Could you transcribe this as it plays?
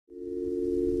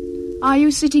Are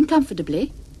you sitting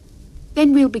comfortably?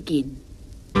 Then we'll begin.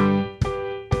 10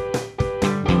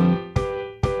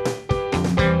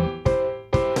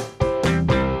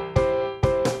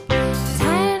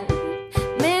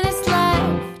 minutes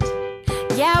left.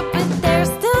 Yeah, but there's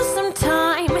still some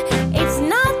time. It's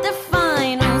not the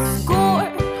final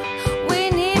score.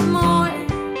 We need more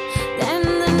than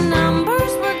the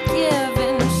numbers we're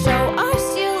given. Show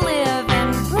us you live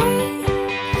and breathe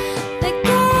the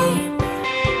game.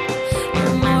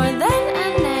 You're more than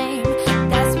a name.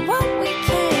 That's what we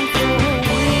came for.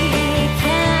 We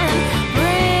can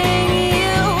bring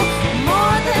you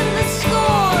more than the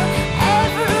score.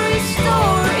 Every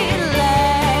story.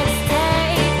 Let's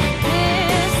take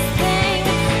this thing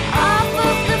off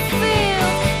of the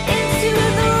field into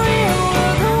the real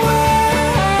world,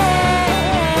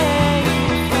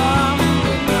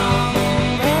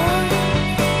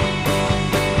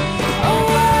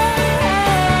 away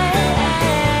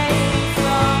from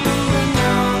the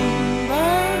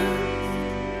numbers,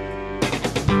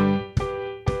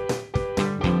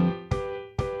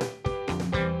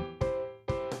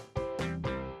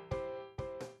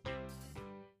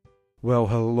 Well,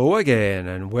 hello again,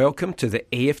 and welcome to the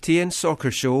AFTN Soccer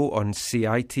Show on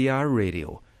CITR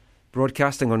Radio,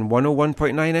 broadcasting on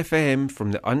 101.9 FM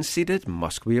from the unceded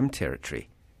Musqueam Territory.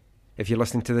 If you're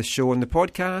listening to this show on the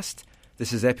podcast,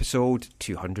 this is episode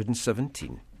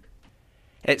 217.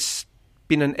 It's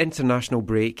been an international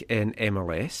break in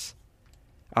MLS,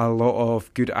 a lot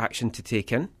of good action to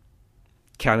take in.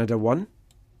 Canada won,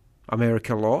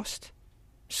 America lost,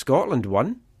 Scotland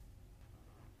won.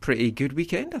 Pretty good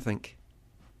weekend, I think.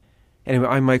 Anyway,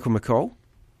 I'm Michael McCall.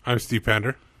 I'm Steve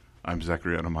Pander. I'm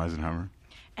Zachary Adam Eisenhammer.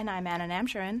 And I'm Anna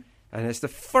Namsharin. And it's the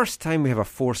first time we have a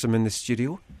foursome in the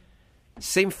studio.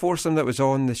 Same foursome that was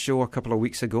on the show a couple of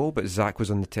weeks ago, but Zach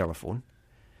was on the telephone.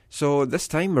 So this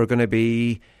time we're going to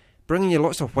be bringing you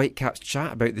lots of Whitecaps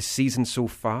chat about the season so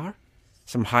far.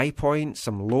 Some high points,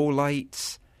 some low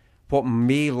lights, what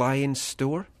may lie in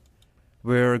store.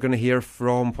 We're going to hear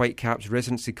from Whitecaps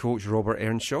residency coach Robert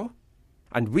Earnshaw.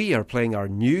 And we are playing our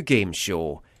new game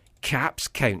show, Caps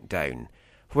Countdown,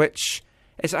 which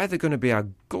is either going to be a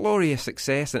glorious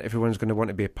success and everyone's going to want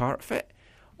to be a part of it,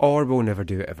 or we'll never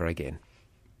do it ever again.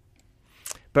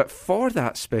 But for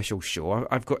that special show,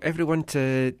 I've got everyone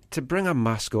to bring a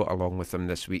mascot along with them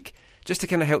this week, just to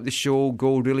kind of help the show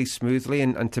go really smoothly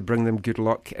and to bring them good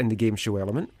luck in the game show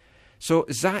element. So,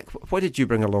 Zach, what did you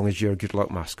bring along as your good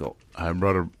luck mascot? I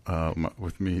brought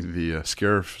with me the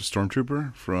Scarif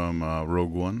Stormtrooper from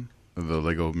Rogue One, the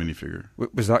Lego minifigure.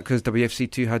 Was that because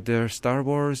WFC2 had their Star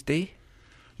Wars Day?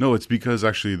 No, it's because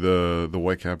actually the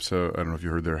Whitecaps, I don't know if you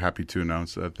heard, they're happy to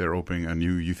announce that they're opening a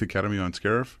new youth academy on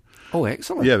Scarif. Oh,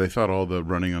 excellent. Yeah, they thought all the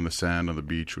running on the sand on the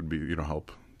beach would be,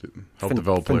 help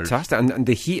develop players. Fantastic. And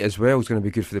the heat as well is going to be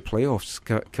good for the playoffs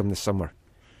come this summer.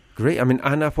 Great. I mean,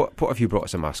 Anna, what have you brought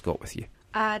as a mascot with you?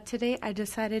 Today I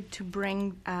decided to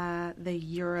bring the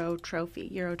Euro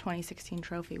 2016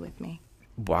 trophy with me.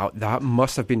 Wow, that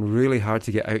must have been really hard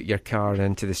to get out your car and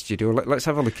into the studio. Let's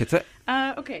have a look at it.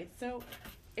 Okay, so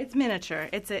it's miniature.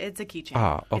 It's a keychain.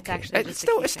 Ah, okay.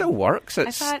 It still works. I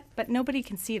thought, but nobody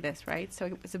can see this, right? So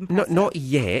it was impressive. Not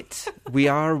yet. We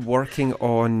are working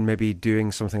on maybe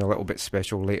doing something a little bit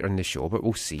special later in the show, but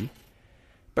we'll see.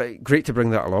 But great to bring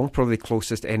that along. Probably the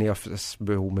closest any of us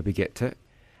will maybe get to it.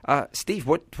 Steve,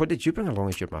 what did you bring along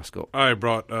as your mascot? I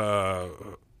brought a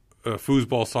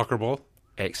foosball soccer ball.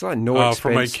 Excellent. No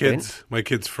expense for spent. my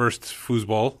kid's first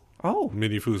foosball. Oh.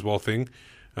 Mini foosball thing.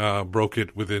 Broke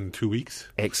it within 2 weeks.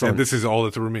 Excellent. And this is all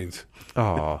that remains.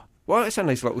 Oh. Well, it's a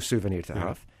nice little souvenir to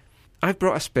have. I've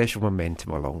brought a special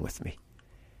momentum along with me.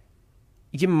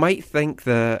 You might think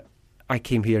that I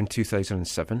came here in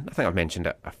 2007. I think I've mentioned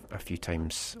it a few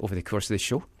times over the course of the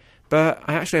show. But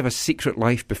I actually have a secret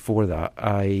life before that.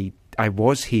 I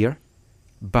was here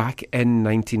back in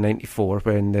 1994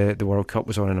 when the World Cup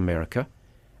was on in America.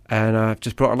 And I've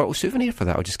just brought a little souvenir for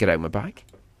that. I'll just get it out of my bag.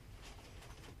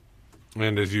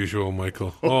 And as usual,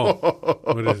 Michael. Oh,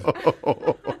 what is it?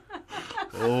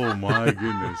 Oh, my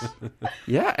goodness.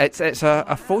 Yeah, it's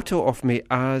a photo of me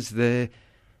as the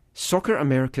Soccer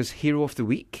America's Hero of the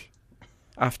Week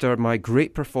after my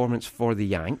great performance for the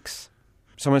Yanks.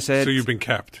 Someone said... So you've been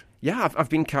capped? Yeah, I've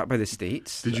been capped by the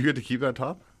States. Did you get to keep that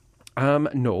top?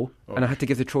 No, Oh. and I had to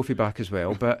give the trophy back as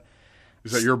well, but...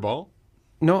 Is that your ball?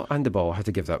 No, and the ball, I had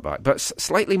to give that back. But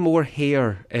slightly more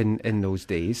hair in those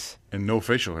days. And no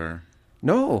facial hair.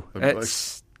 No,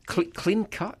 it's clean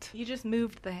cut. You just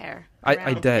moved the hair.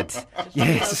 I did.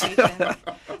 Yes.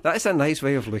 That is a nice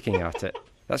way of looking at it.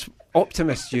 That's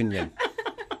Optimist Union.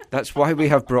 That's why we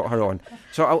have brought her on.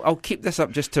 So I'll keep this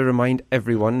up just to remind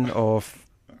everyone of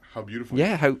How beautiful.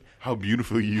 yeah How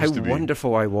beautiful you used how to be.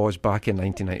 wonderful I was back in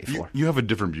 1994. You have a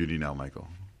different beauty now, Michael.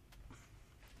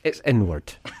 It's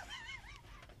inward.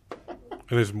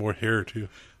 And there's more hair, too.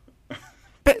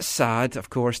 Bit sad, of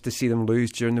course, to see them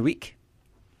lose during the week.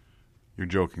 You're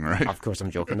joking, right? Of course,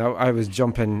 I'm joking. I was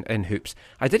jumping in hoops.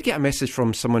 I did get a message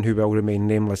from someone who will remain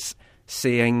nameless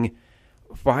saying,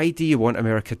 why do you want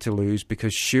America to lose?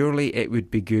 Because surely it would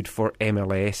be good for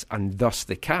MLS and thus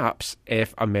the Caps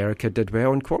if America did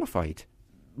well and qualified.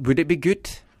 Would it be good?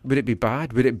 Would it be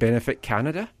bad? Would it benefit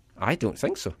Canada? I don't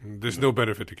think so. There's no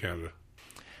benefit to Canada.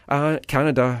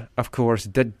 Canada, of course,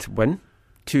 did win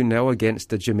 2-0 against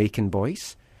the Jamaican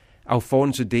boys.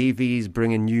 Alphonso Davies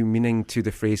bringing new meaning to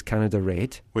the phrase Canada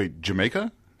Red. Wait,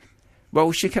 Jamaica?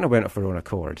 Well, she kind of went of her own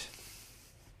accord.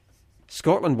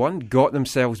 Scotland won, got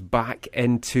themselves back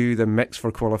into the mix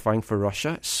for qualifying for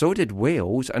Russia. So did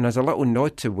Wales, and as a little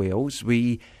nod to Wales,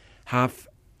 we have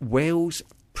Wales'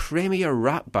 premier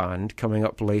rap band coming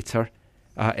up later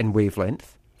in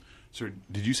Wavelength. Sir,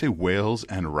 did you say Wales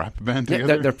and rap band Yeah,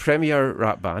 together? their premier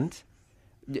rap band.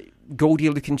 Goldie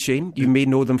Looking Chain, you may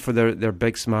know them for their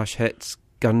big smash hits,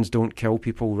 Guns Don't Kill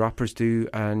People, Rappers Do,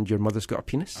 and Your Mother's Got a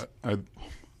Penis. Oh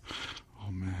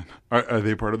man, are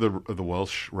they part of the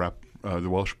Welsh rap, the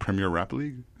Welsh Premier Rap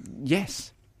League?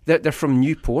 Yes. They're from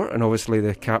Newport, and obviously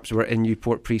the Caps were in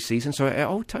Newport pre-season, so it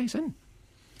all ties in.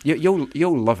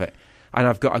 You'll love it. And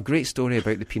I've got a great story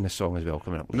about the penis song as well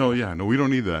coming up. No, we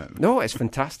don't need that. No, it's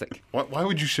fantastic. Why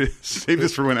would you save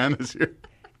this for when Anna's here?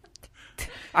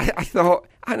 I thought,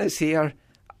 Anna's here,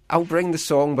 I'll bring the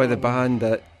song by the band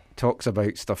that talks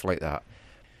about stuff like that.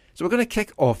 So we're going to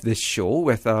kick off this show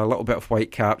with a little bit of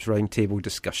Whitecaps roundtable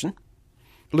discussion.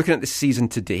 Looking at the season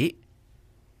to date,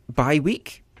 bye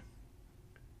week,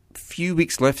 few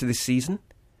weeks left of the season.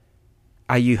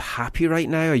 Are you happy right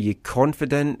now? Are you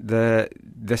confident that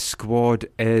this squad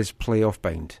is playoff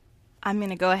bound? I'm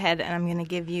going to go ahead and I'm going to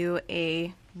give you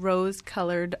a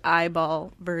rose-colored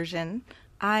eyeball version.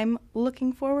 I'm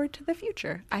looking forward to the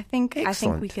future. I think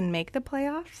we can make the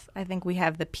playoffs. I think we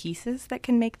have the pieces that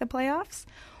can make the playoffs.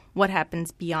 What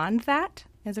happens beyond that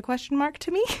is a question mark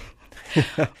to me.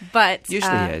 But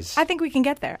usually is. I think we can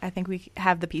get there. I think we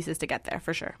have the pieces to get there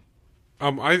for sure.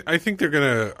 I think they're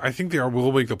gonna. I think they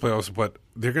will make the playoffs, but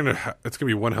they're gonna. It's gonna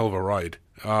be one hell of a ride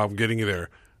getting there.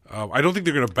 I don't think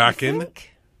they're gonna back in.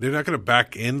 They're not gonna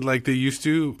back in like they used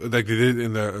to, like they did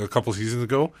in a couple seasons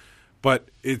ago. But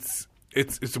it's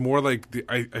more like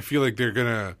I feel like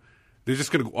they're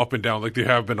just gonna go up and down like they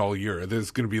have been all year.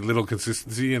 There's gonna be little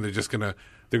consistency, and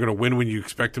they're gonna win when you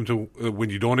expect them to, when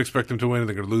you don't expect them to win, and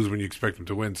they're gonna lose when you expect them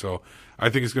to win. So I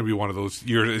think it's gonna be one of those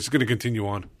years. It's gonna continue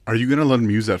on. Are you gonna let them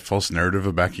use that false narrative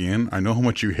of backing in? I know how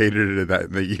much you hated it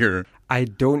that year. I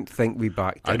don't think we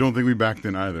backed in. I don't think we backed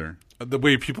in either. The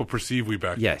way people perceive we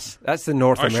back. Yes, that's the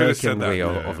North I should have said American that.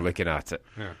 way Yeah. of looking at it.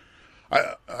 Yeah.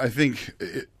 I think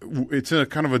it's a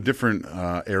kind of a different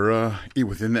era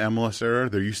within the MLS era.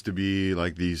 There used to be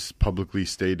like these publicly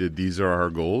stated, these are our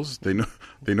goals. They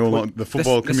no longer, the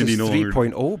football committee no longer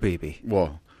 3.0, baby.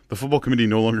 Well, the football committee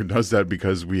no longer does that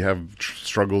because we have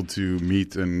struggled to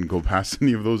meet and go past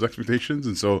any of those expectations,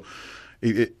 and so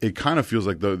it kind of feels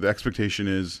like the expectation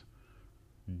is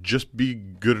just be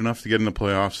good enough to get in the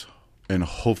playoffs and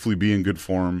hopefully be in good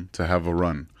form to have a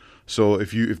run. So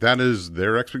if that is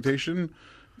their expectation,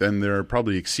 then they're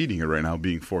probably exceeding it right now,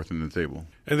 being fourth in the table.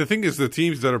 And the thing is, the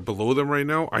teams that are below them right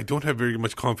now, I don't have very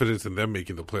much confidence in them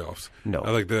making the playoffs. No.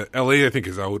 Like the LA, I think,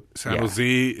 is out. San Jose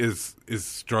is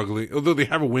struggling, although they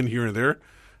have a win here and there.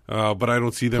 But I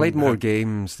don't see them Played more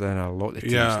games than a lot of the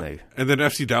teams now. And then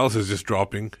FC Dallas is just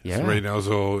dropping Yeah. right now.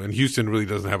 So, and Houston really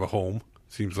doesn't have a home.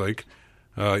 Seems like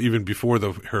even before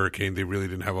the hurricane, they really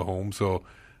didn't have a home. So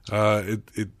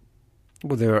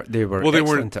Well, they were they excellent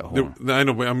weren't at home. I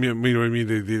know, but I mean,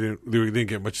 they didn't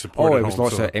get much support. Oh, at it was home,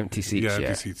 lots so, of empty seats, yeah.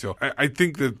 empty seats. So I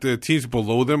think that the teams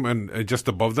below them and just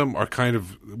above them are kind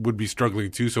of would be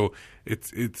struggling too. So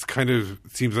it's kind of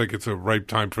seems like it's a ripe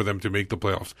time for them to make the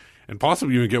playoffs and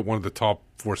possibly even get one of the top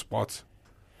 4 spots.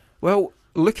 Well,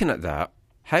 looking at that,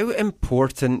 how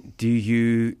important do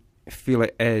you feel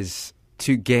it is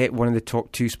to get one of the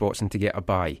top 2 spots and to get a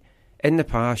bye? In the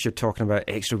past, you're talking about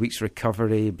extra weeks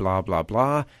recovery, blah, blah,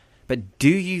 blah. But do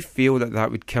you feel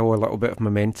that would kill a little bit of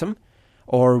momentum?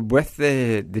 Or with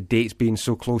the dates being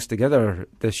so close together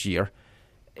this year,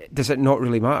 does it not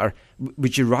really matter?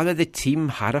 Would you rather the team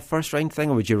had a first round thing,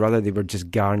 or would you rather they were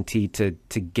just guaranteed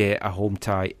to get a home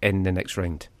tie in the next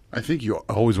round? I think you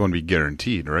always want to be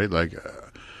guaranteed, right? Like,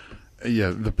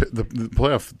 the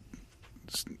playoff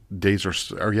dates are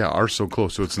so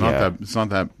close. So it's not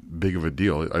that big of a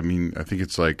deal. I mean, I think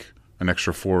it's like an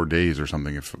extra 4 days or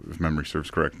something, if memory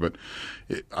serves correct. But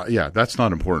that's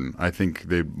not important. I think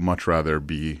they'd much rather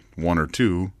be 1 or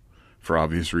 2 for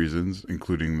obvious reasons,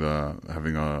 including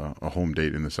having a home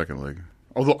date in the second leg.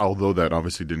 Although that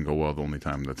obviously didn't go well the only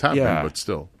time that's happened, but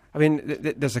still. I mean,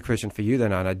 there's a question for you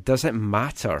then, Anna. Does it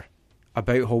matter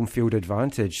about home field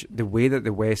advantage the way that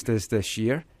the West is this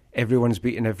year? Everyone's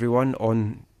beating everyone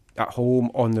at home,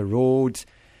 on the road.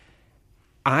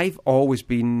 I've always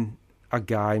been a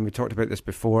guy, and we talked about this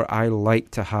before, I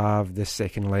like to have the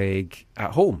second leg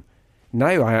at home.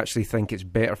 Now I actually think it's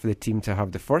better for the team to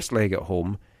have the first leg at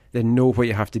home than know what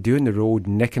you have to do on the road,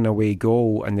 nick an away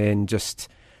goal, and then just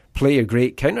play a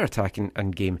great counter-attack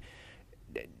and game.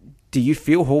 Do you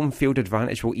feel home field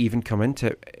advantage will even come into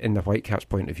it in the Whitecaps'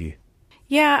 point of view?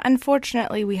 Yeah,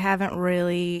 unfortunately, we haven't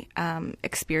really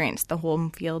experienced the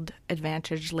home field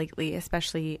advantage lately,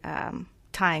 especially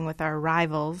tying with our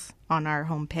rivals on our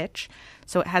home pitch.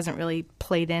 So it hasn't really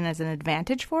played in as an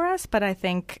advantage for us. But I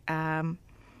think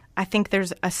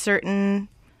there's a certain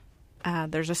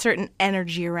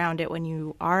energy around it when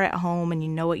you are at home and you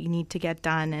know what you need to get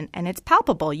done, and it's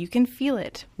palpable. You can feel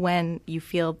it when you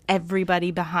feel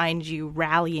everybody behind you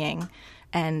rallying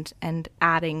and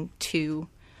adding to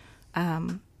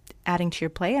your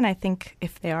play. And I think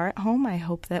if they are at home, I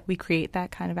hope that we create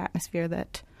that kind of atmosphere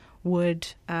that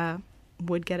would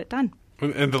get it done.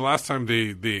 And the last time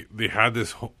they had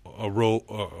this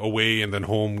away and then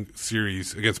home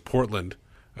series against Portland,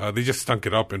 they just stunk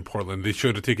it up in Portland. They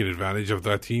should have taken advantage of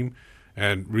that team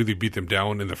and really beat them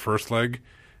down in the first leg.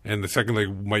 And the second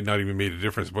leg might not even made a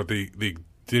difference, but they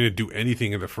didn't do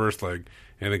anything in the first leg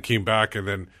and then came back. And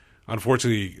then,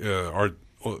 unfortunately, our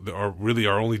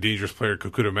only dangerous player,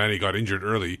 Kekuta Manneh, got injured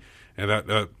early, and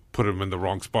that put him in the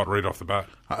wrong spot right off the bat.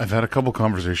 I've had a couple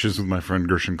conversations with my friend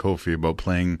Gershon Kofi about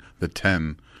playing the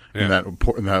 10 in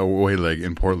that away leg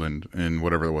in Portland in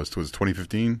whatever it was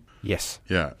 2015. Yes.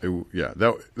 Yeah.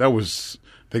 That was,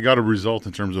 they got a result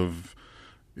in terms of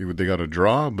they got a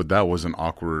draw, but that was an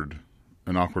awkward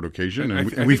occasion,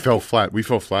 and we fell flat. We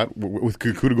fell flat with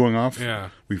Kekuta going off. Yeah,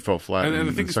 we fell flat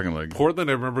in the second leg. Portland,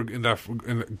 I remember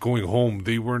in going home,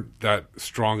 they weren't that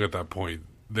strong at that point.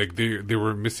 Like they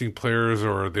were missing players,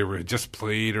 or they were just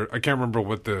played, or I can't remember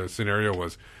what the scenario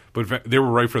was, but they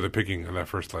were right for the picking in that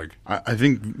first leg. I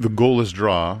think the goalless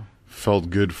draw felt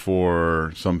good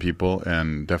for some people,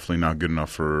 and definitely not good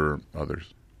enough for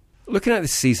others. Looking at the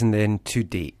season then to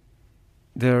date,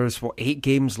 there's 8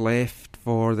 games left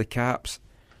for the Caps.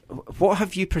 What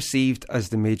have you perceived as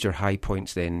the major high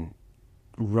points then,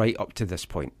 right up to this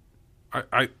point?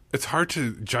 It's hard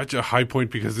to judge a high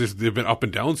point because they've been up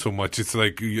and down so much. It's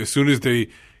like as soon as they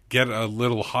get a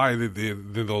little high,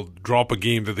 then they'll drop a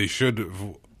game that they should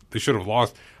have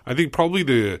lost. I think probably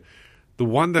the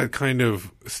one that kind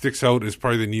of sticks out is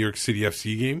probably the New York City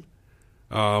FC game.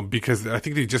 Because I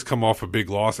think they just come off a big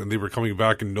loss and they were coming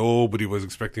back and nobody was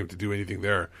expecting them to do anything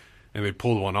there, and they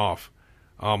pulled one off.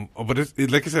 But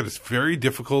like I said, it's very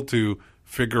difficult to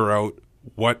figure out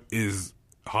what is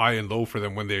high and low for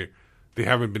them when they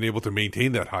haven't been able to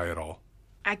maintain that high at all.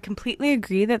 I completely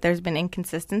agree that there's been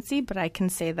inconsistency, but I can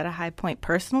say that a high point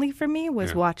personally for me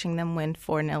was watching them win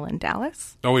 4-0 in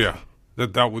Dallas. Oh yeah,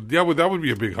 that would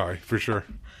be a big high for sure.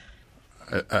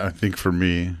 I think for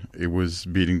me, it was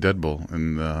beating Dead Bull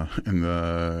in the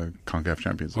CONCACAF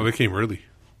Champions League. Well, they came early.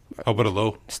 How about a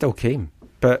low? Still came,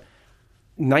 but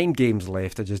 9 games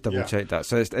left. I just double checked that,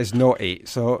 so it's not 8.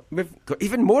 So we've got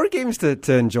even more games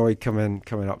to enjoy coming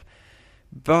up.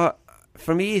 But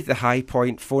for me, the high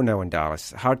point, 4-0 in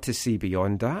Dallas. Hard to see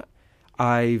beyond that.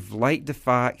 I've liked the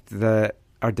fact that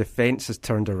our defence has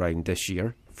turned around this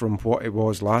year. From what it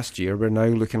was last year, we're now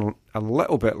looking a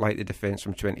little bit like the defence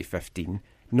from 2015.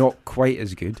 Not quite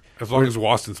as good. As long as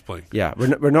Waston's playing. Yeah,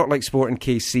 we're not like Sporting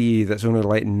KC that's only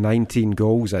letting 19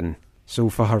 goals in so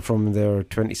far from their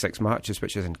 26 matches,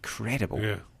 which is incredible.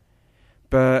 Yeah.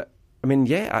 But I mean,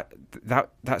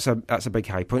 that's a big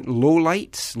high point.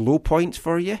 Low points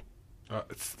for you.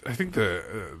 I think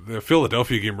the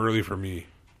Philadelphia game early for me.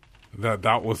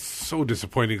 That was so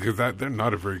disappointing because they're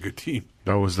not a very good team.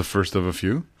 That was the first of a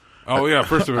few. Oh yeah,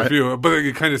 first of a few, but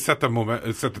it kind of set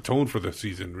the tone for the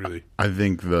season. Really, I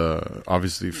think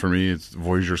obviously for me it's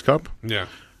Voyageurs Cup. Yeah,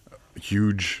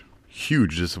 huge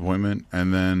disappointment,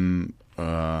 and then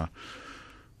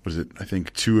was it? I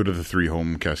think 2 out of the 3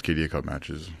 home Cascadia Cup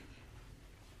matches.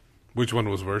 Which one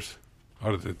was worse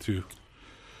out of the 2?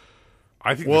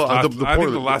 I think Well, I the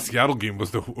think the last Seattle game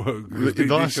was the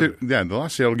the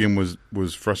last Seattle game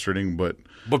was frustrating, but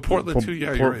Portland too.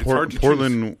 Yeah, you're right. It's hard to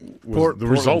Portland Port- the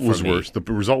result Portland was for me. worse. The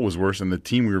result was worse, and the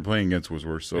team we were playing against was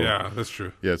worse. So yeah, that's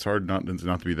true. yeah, it's hard not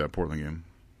to be that Portland game.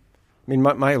 I mean,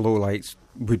 my lowlights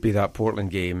would be that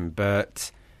Portland game,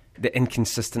 but the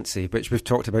inconsistency, which we've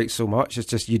talked about so much, it's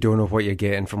just you don't know what you're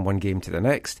getting from one game to the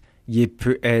next. You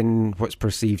put in what's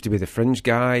perceived to be the fringe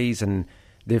guys, and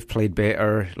they've played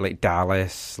better, like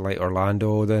Dallas, like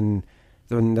Orlando, than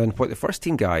what the first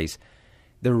team guys.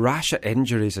 The rash of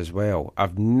injuries as well.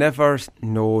 I've never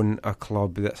known a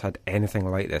club that's had anything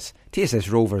like this. TSS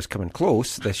Rovers coming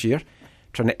close this year,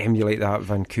 trying to emulate that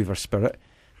Vancouver spirit.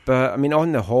 But, I mean,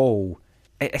 on the whole,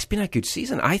 it's been a good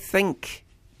season. I think,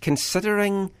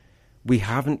 considering we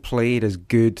haven't played as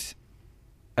good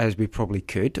as we probably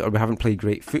could, or we haven't played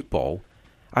great football,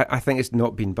 I think it's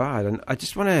not been bad. And I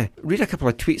just want to read a couple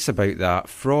of tweets about that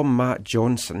from Matt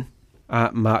Johnson,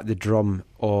 at Matt the Drum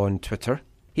on Twitter.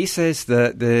 He says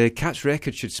that the Cats'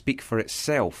 record should speak for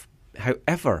itself.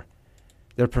 However,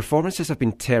 their performances have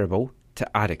been terrible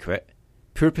to adequate,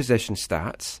 poor possession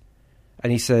stats,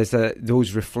 and he says that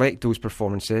those reflect those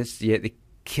performances, yet they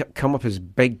come up as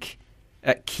big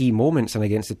at key moments and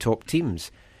against the top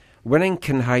teams. Winning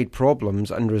can hide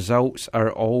problems, and results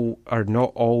are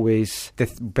not always the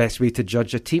best way to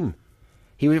judge a team.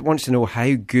 He wants to know,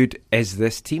 how good is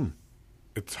this team?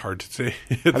 It's hard to say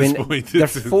at this point. They're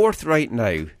fourth right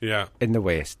now Yeah. in the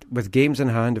West. With games in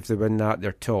hand, if they win that,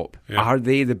 they're top. Yeah. Are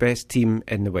they the best team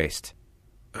in the West?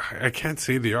 I can't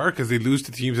say they are, because they lose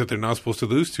to teams that they're not supposed to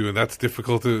lose to, and that's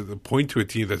difficult to point to a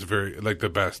team that's very like the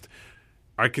best.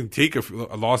 I can take a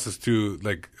losses to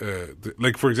like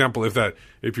for example,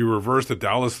 if you reverse the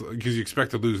Dallas, because you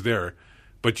expect to lose there,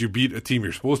 but you beat a team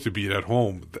you're supposed to beat at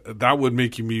home, that would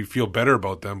make me feel better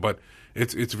about them. But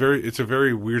it's a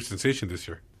very weird sensation this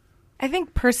year. I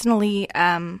think personally,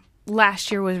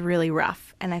 last year was really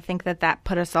rough, and I think that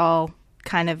put us all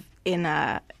kind of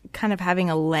having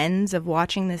a lens of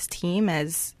watching this team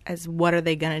as what are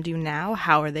they going to do now?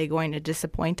 How are they going to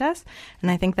disappoint us? And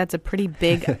I think that's a pretty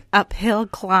big uphill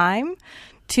climb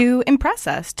to impress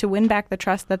us, to win back the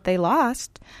trust that they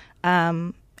lost.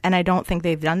 And I don't think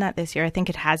they've done that this year. I think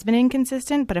it has been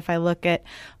inconsistent, but if I look at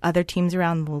other teams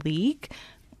around the league,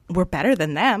 we're better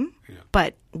than them. Yeah.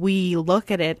 But we look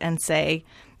at it and say,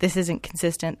 this isn't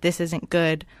consistent, this isn't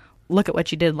good. Look at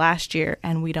what you did last year,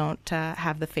 and we don't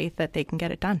have the faith that they can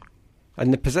get it done.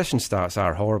 And the possession stats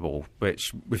are horrible,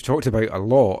 which we've talked about a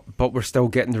lot, but we're still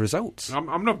getting the results.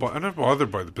 I'm not bothered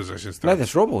by the possession stats.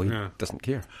 Neither's Robbo. He doesn't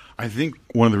care. I think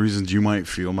one of the reasons you might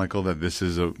feel, Michael, that this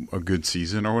is a good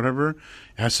season or whatever,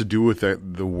 has to do with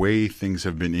the way things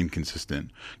have been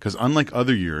inconsistent. Because unlike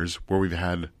other years where we've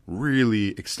had really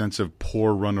extensive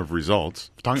poor run of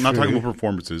results, not talking about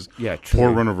performances,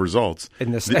 poor run of results.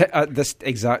 In at this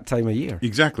exact time of year.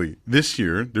 Exactly. This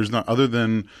year, there's not, other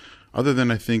than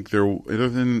I think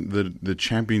the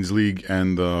Champions League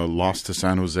and the loss to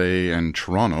San Jose and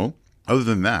Toronto, other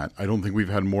than that, I don't think we've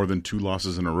had more than 2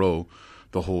 losses in a row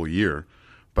the whole year.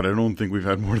 But I don't think we've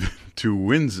had more than 2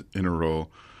 wins in a row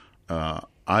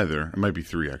either. It might be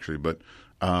 3 actually, but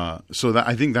so that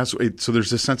I think that's it. So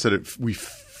there's a sense that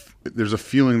there's a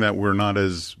feeling that we're not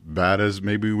as bad as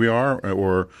maybe we are,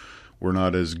 or we're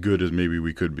not as good as maybe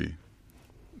we could be.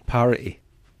 Parity.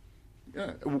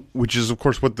 Yeah, which is of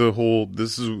course what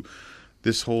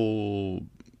this whole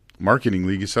marketing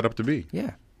league is set up to be.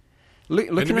 Yeah.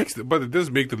 But it does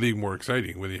make the league more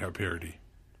exciting when you have parity.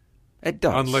 It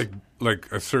does. Unlike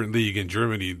like a certain league in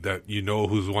Germany that you know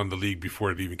who's won the league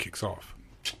before it even kicks off.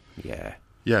 Yeah.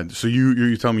 Yeah. So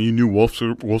you tell me you knew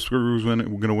Wolfsburg was going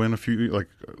to win a few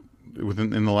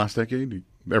in the last decade.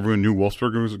 Everyone knew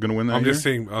Wolfsburg was going to win that I'm year? just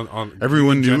saying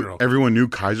everyone knew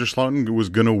Kaiserslautern was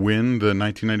going to win the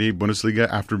 1998 Bundesliga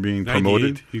after being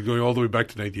promoted. He's going all the way back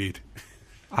to 98.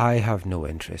 I have no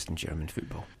interest in German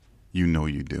football. You know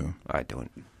you do. I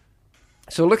don't.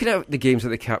 So looking at the games that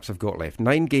the Caps have got left,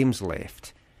 9 games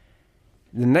left.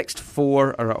 The next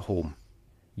 4 are at home.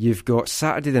 You've got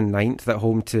Saturday the 9th at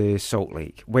home to Salt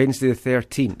Lake. Wednesday the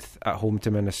 13th at home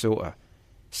to Minnesota.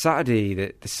 Saturday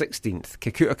the 16th,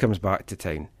 Kakuta comes back to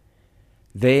town.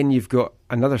 Then you've got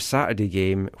another Saturday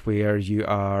game where you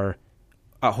are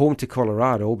at home to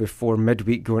Colorado before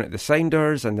midweek going to the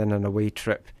Sounders, and then an away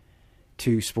trip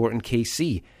to Sporting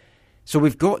KC. So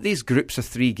we've got these groups of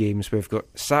 3 games. We've got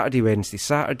Saturday, Wednesday,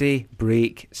 Saturday,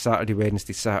 break, Saturday,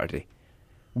 Wednesday, Saturday.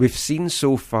 We've seen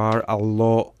so far a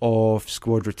lot of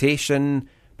squad rotation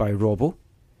by Robbo.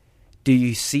 Do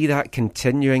you see that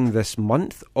continuing this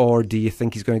month, or do you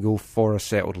think he's going to go for a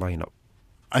settled lineup?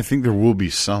 I think there will be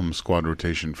some squad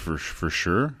rotation for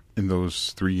sure in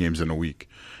those 3 games in a week.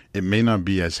 It may not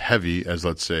be as heavy as,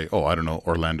 let's say,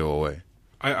 Orlando away.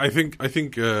 I think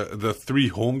the 3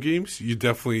 home games, you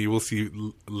definitely will see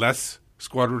less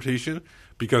squad rotation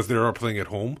because they are playing at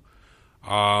home.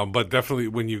 But definitely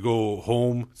when you go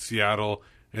home, Seattle,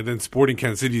 and then Sporting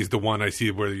Kansas City is the one I see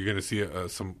where you're going to see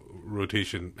some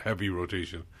rotation, heavy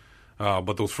rotation.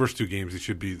 But those first 2 games, it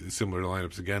should be similar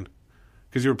lineups again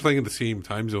because you're playing in the same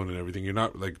time zone and everything. You're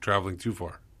not like traveling too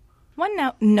far. One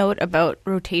note about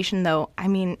rotation, though. I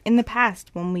mean, in the past,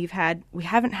 when we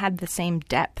haven't had the same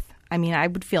depth. I mean, I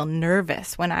would feel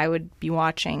nervous when I would be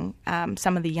watching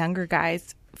some of the younger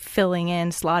guys filling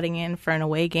in, slotting in for an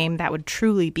away game that would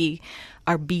truly be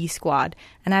our B squad.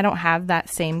 And I don't have that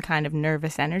same kind of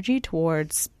nervous energy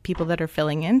towards people that are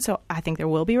filling in. So I think there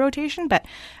will be rotation. But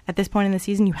at this point in the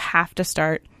season, you have to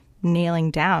start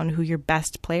nailing down who your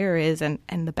best player is and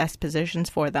the best positions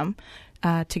for them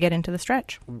to get into the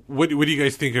stretch. What do you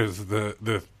guys think is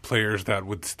the players that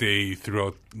would stay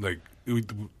throughout, like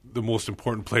the most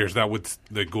important players that would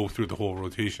go through the whole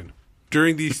rotation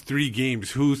during these 3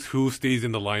 games? Who stays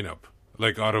in the lineup?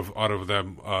 Like out of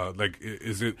them,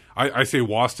 is it? I say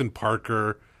Waston,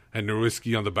 Parker, and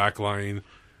Nowitzki on the back line.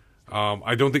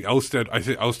 I don't think Ousted. I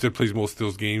say Ousted plays most of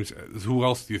those games. Who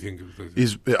else do you think?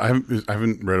 I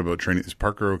haven't read about training. Is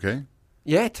Parker okay?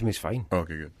 Yeah, to me it's fine. Oh,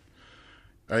 okay, good.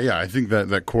 Yeah, I think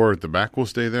that core at the back will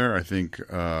stay there. I think the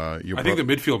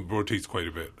midfield rotates quite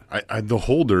a bit. The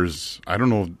holders, I don't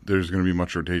know if there's going to be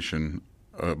much rotation,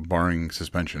 barring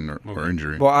suspension or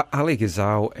injury. Well, Ali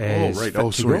Ghazal is right.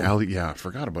 fit to go. Ali. Yeah, I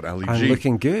forgot about Ali G. And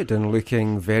looking good and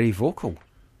looking very vocal.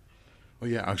 Oh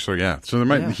yeah, actually, yeah. So there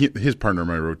might his partner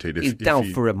might rotate. He's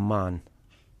down for a man.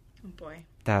 Oh boy,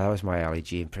 that was my Ali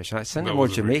G impression. I sounded That more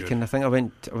was very Jamaican. good. I think I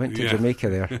went to Yeah. Jamaica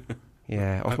there.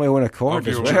 Yeah, off my own accord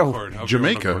as Of your well. own accord.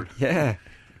 Jamaica? Yeah.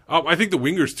 I think the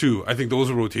wingers too. I think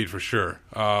those will rotate for sure.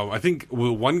 I think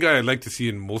one guy I'd like to see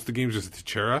in most of the games is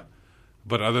Teixeira,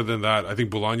 but other than that, I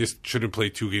think Bologna shouldn't play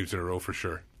 2 games in a row for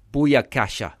sure.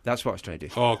 Booyakasha. That's what I was trying to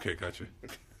do. Oh, okay, gotcha.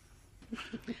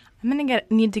 I'm gonna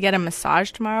need to get a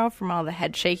massage tomorrow from all the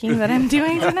head shaking that I'm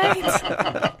doing tonight.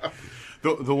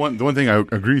 The one thing I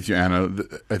agree with you, Anna.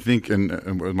 I think,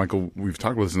 and Michael, we've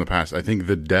talked about this in the past. I think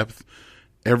the depth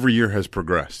every year has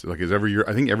progressed. Like as every year,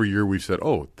 I think every year we've said,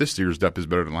 "Oh, this year's depth is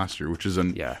better than last year," which is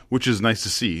nice to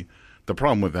see. The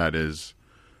problem with that is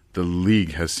the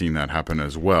league has seen that happen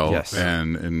as well, yes.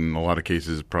 And in a lot of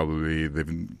cases, probably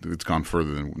it's gone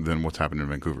further than what's happened in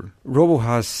Vancouver. Robo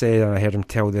has said, and I heard him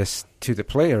tell this to the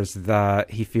players, that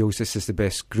he feels this is the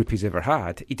best group he's ever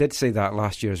had. He did say that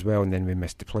last year as well, and then we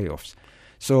missed the playoffs.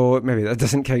 So maybe that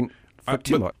doesn't count for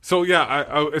too much. So yeah,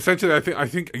 I essentially I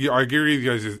think I agree with you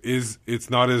guys. Is it's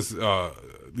not as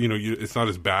it's not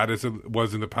as bad as it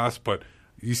was in the past, but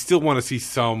you still want to see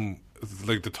some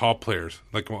like the top players,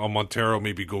 like Montero,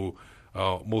 maybe go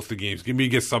most of the games. Maybe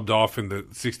get subbed off in the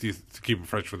 60th to keep him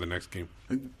fresh for the next game.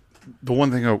 The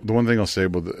one thing I'll say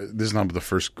about this is not about the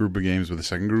first group of games, but the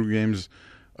second group of games,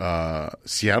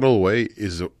 Seattle away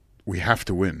we have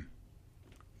to win.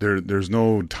 There's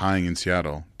no tying in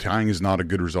Seattle. Tying is not a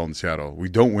good result in Seattle. We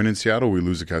don't win in Seattle, we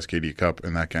lose the Cascadia Cup,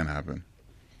 and that can happen.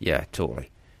 Yeah,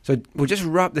 totally. So we'll just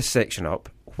wrap this section up.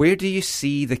 Where do you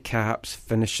see the Caps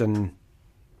finishing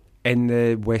in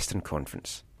the Western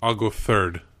Conference? I'll go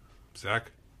 3rd.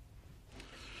 Zach?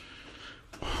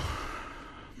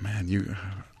 Man,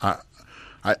 I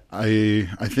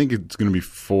think it's going to be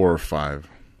 4 or 5.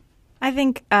 I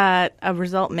think a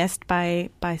result missed by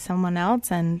someone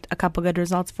else and a couple good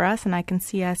results for us, and I can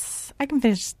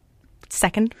finish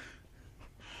 2nd.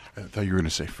 I thought you were going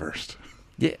to say 1st.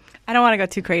 Yeah. I don't want to go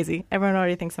too crazy. Everyone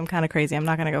already thinks I'm kind of crazy. I'm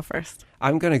not going to go 1st.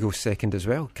 I'm going to go 2nd as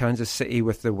well. Kansas City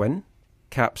with the win.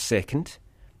 Caps 2nd.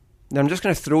 Now I'm just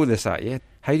going to throw this at you.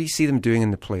 How do you see them doing in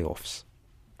the playoffs?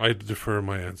 I defer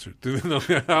my answer.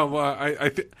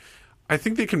 I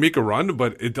think they can make a run,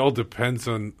 but it all depends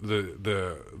on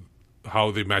the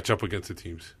how they match up against the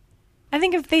teams. I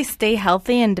think if they stay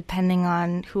healthy and depending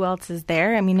on who else is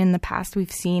there, I mean, in the past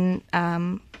we've seen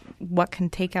what can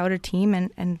take out a team,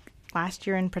 and last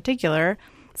year in particular,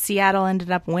 Seattle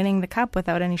ended up winning the cup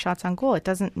without any shots on goal. It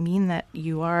doesn't mean that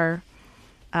you are,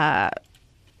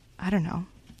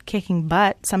 kicking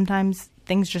butt. Sometimes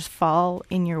things just fall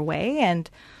in your way, and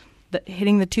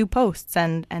hitting the 2 posts,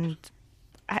 and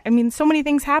I mean, so many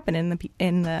things happen in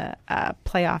the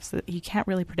playoffs that you can't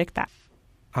really predict that.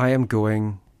 I am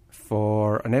going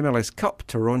for an MLS Cup,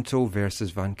 Toronto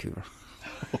versus Vancouver.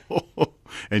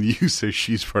 And you say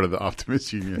she's part of the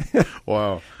Optimist Union.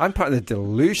 Wow. I'm part of the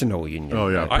Delusional Union. Oh,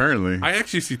 yeah, apparently. I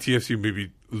actually see TFC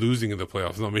maybe losing in the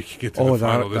playoffs, not making it to Oh, the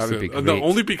final. that would be great. No,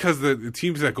 only because the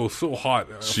teams that go so hot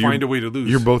So find a way to lose.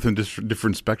 You're both in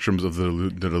different spectrums of the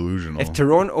Delusional.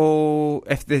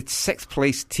 If the sixth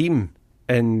place team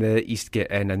in the East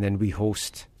get in and then we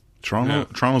host.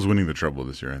 Toronto's winning the treble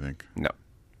this year, I think. No.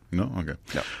 No? Okay.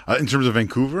 No. In terms of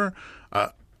Vancouver, I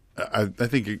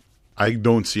think I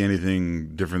don't see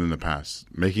anything different than the past.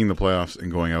 Making the playoffs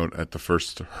and going out at the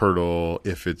first hurdle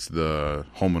if it's the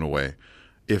home and away.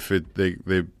 If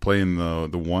they play in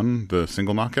the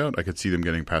single knockout, I could see them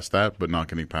getting past that, but not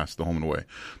getting past the home and away.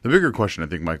 The bigger question, I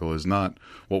think, Michael, is not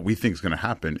what we think is going to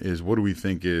happen, is what do we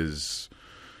think is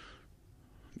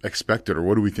expected, or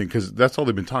what do we think? Because that's all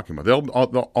they've been talking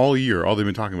about. All year, all they've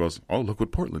been talking about is, oh, look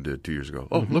what Portland did 2 years ago.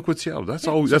 Oh, look what Seattle. That's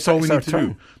all we need to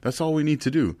do. That's all we need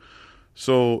to do.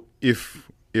 So if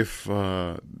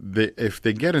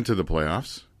they get into the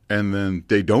playoffs and then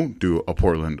they don't do a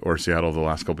Portland or Seattle the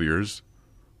last couple of years,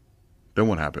 then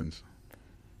what happens?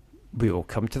 We will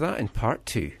come to that in part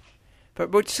 2.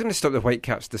 But we're just going to stop the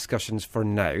Whitecaps discussions for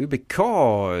now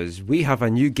because we have a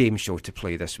new game show to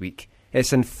play this week.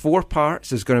 It's in 4 parts.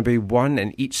 There's going to be one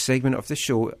in each segment of the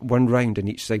show, one round in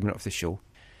each segment of the show.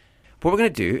 What we're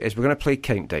going to do is we're going to play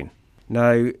Countdown.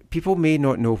 Now, people may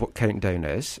not know what Countdown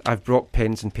is. I've brought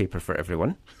pens and paper for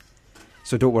everyone,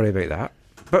 so don't worry about that.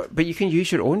 But you can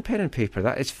use your own pen and paper.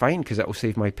 That is fine because that will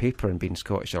save my paper, and being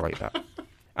Scottish, I like that.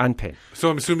 And pen. So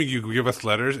I'm assuming you give us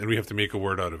letters and we have to make a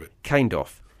word out of it. Kind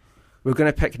of. We're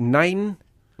going to pick 9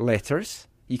 letters.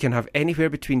 You can have anywhere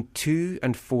between 2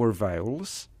 and 4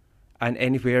 vowels and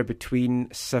anywhere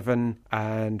between 7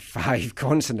 and 5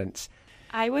 consonants.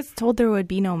 I was told there would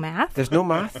be no math. There's no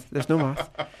math.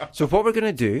 So what we're going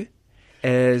to do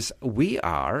is we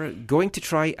are going to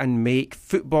try and make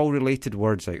football-related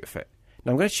words out of it.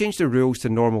 Now, I'm going to change the rules to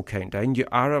normal Countdown. You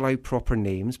are allowed proper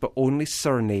names, but only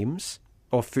surnames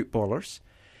of footballers.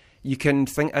 You can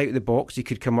think out of the box. You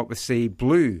could come up with, say,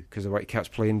 blue, because the Whitecaps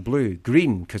play in blue,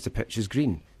 green, because the pitch is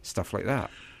green, stuff like that.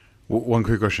 One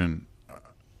quick question.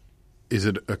 Is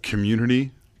it a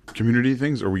community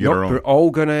things, or we get our own? We're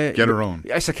all going to get our own.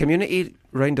 It's a community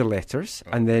round of letters,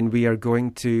 and then we are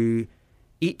going to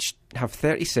each have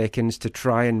 30 seconds to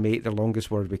try and make the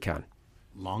longest word we can.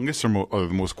 Longest or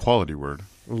the most quality word?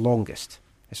 Longest.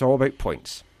 It's all about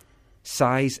points.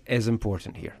 Size is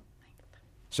important here.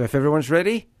 So if everyone's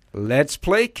ready, let's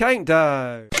play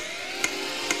Countdown.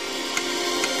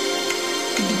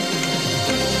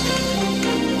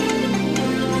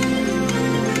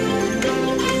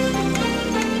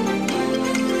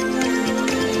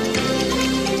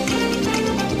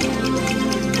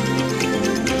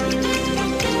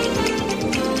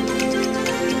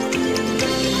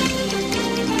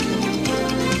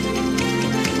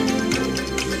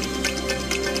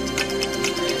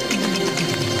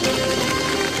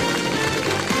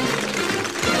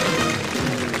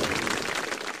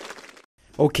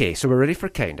 Okay, so we're ready for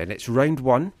Countdown. It's round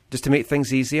 1. Just to make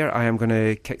things easier, I am going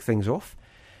to kick things off.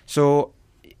 So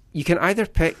you can either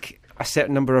pick a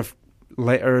certain number of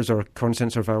letters or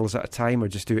consonants or vowels at a time, or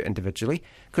just do it individually.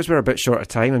 Because we're a bit short of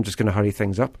time, I'm just going to hurry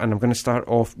things up, and I'm going to start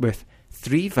off with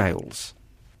 3 vowels.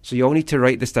 So you all need to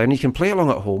write this down. You can play along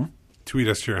at home. Tweet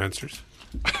us your answers.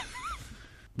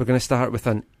 We're going to start with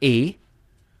an A.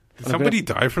 Did somebody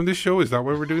die from this show? Is that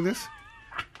why we're doing this?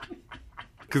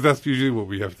 Because that's usually what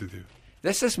we have to do.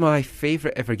 This is my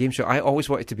favourite ever game show. I always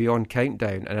wanted to be on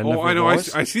Countdown, and I never I know.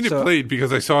 was. I seen it played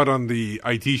because I saw it on the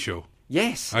IT show.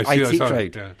 Yes, I IT saw Crowd.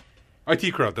 it, yeah.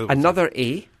 IT Crowd. Another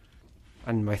A,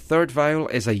 and my third vowel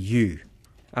is a U.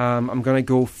 I'm going to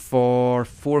go for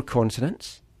 4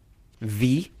 consonants.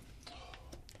 V,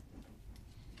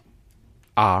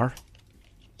 R,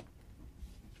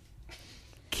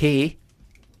 K,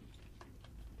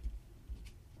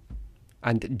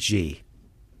 and J.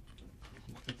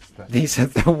 These are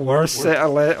the worst set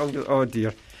of letters. Oh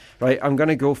dear. Right, I'm going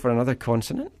to go for another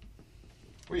consonant.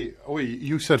 Wait,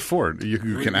 you said 4. You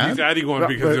can add? He's adding one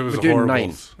because it was we're doing horrible.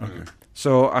 9. Okay.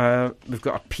 So we've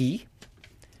got a P.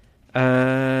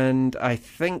 And I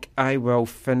think I will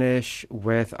finish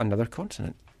with another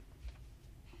consonant.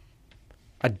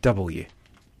 A W.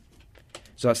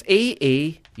 So that's A,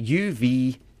 A, U,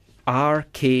 V, R,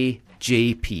 K,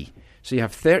 J, P. So you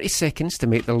have 30 seconds to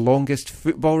make the longest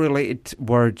football-related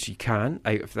words you can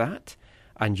out of that.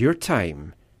 And your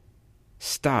time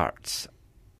starts.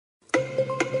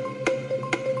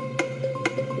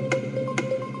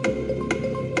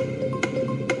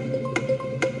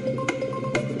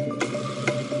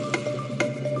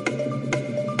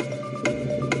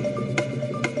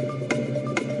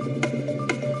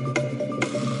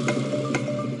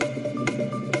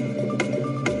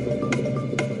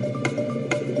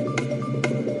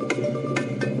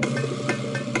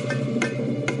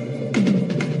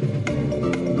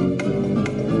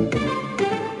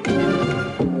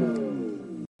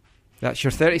 That's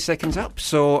your 30 seconds up.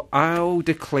 So I'll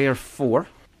declare 4.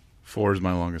 4 is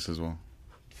my longest as well.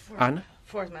 Anna?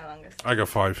 4 is my longest. I got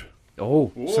 5. Oh,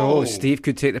 Whoa. so Steve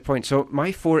could take the point. So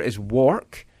my 4 is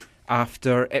Wark,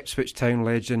 after Ipswich Town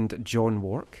legend John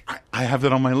Wark. I have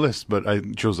that on my list, but I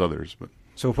chose others. But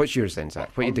So what's yours then, Zach?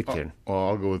 What are you declaring? Well,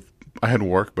 I'll go with. I had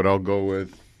Wark, but I'll go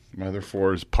with my other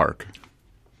 4 is Park.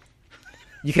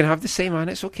 You can have the same,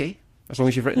 Anna. It's okay. As long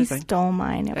as you've written He it down. stole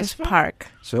mine. It That's was fine. Park.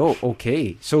 So,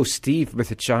 okay. So Steve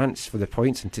with a chance for the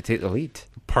points and to take the lead.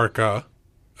 Parka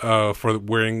for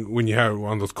wearing when you have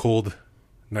on those cold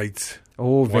nights.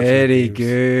 Oh, watching very the games,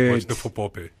 good. Watching the football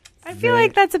pay. I feel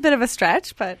like that's a bit of a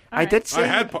stretch, but I did say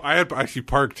I had actually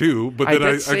Park too, but I then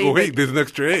I did say go, hey, that- there's an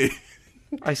extra A.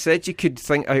 I said you could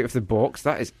think out of the box.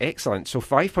 That is excellent. So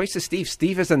 5 points to Steve.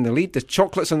 Steve is in the lead. The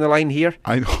chocolate's on the line here.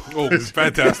 I know. Oh, it's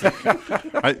fantastic.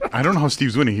 I don't know how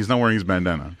Steve's winning. He's not wearing his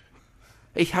bandana.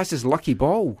 He has his lucky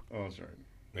ball. Oh, sorry.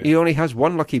 He only has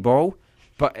one lucky ball,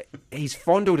 but he's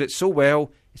fondled it so well.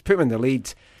 He's put him in the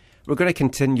lead. We're going to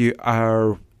continue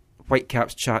our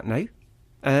Whitecaps chat now,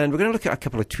 and we're going to look at a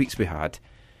couple of tweets we had.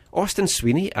 Austin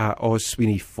Sweeney at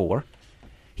OzSweeney4.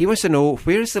 He wants to know,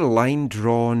 where is the line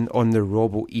drawn on the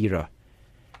Robbo era?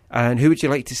 And who would you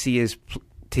like to see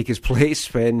take his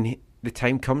place when the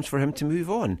time comes for him to move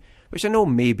on? Which I know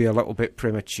may be a little bit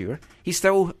premature. He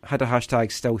still had a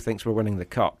hashtag, still thinks we're winning the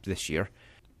cup this year.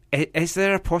 Is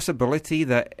there a possibility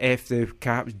that if the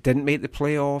Caps didn't make the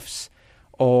playoffs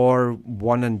or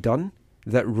one and done,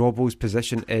 that Robbo's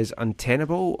position is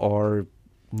untenable, or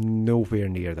nowhere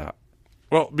near that?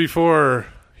 Well, before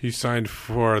he signed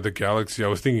for the Galaxy, I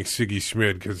was thinking Siggy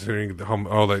Schmid, considering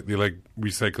they like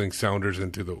recycling Sounders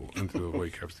into the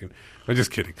Whitecaps team. I'm just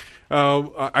kidding.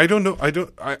 I don't know.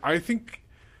 I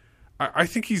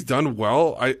think he's done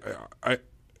well.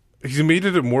 He's made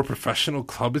it a more professional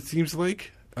club, it seems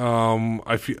like.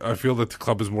 I feel that the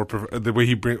club is more the way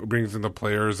he brings in the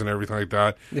players and everything like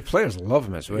that. The players love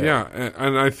him as well. Yeah,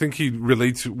 and I think he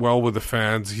relates well with the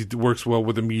fans. He works well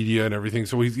with the media and everything.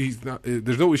 So he's not.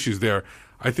 There's no issues there.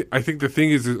 I think the thing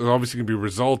is obviously going to be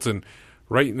results. And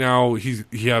right now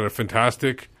he had a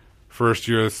fantastic first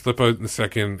year, slip out in the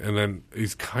second, and then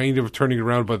he's kind of turning it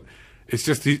around. But it's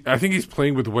just I think he's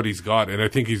playing with what he's got, and I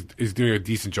think he's doing a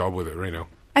decent job with it right now.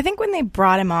 I think when they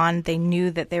brought him on, they knew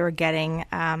that they were getting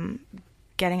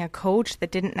a coach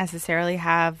that didn't necessarily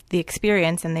have the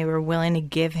experience, and they were willing to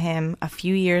give him a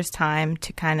few years' time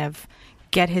to kind of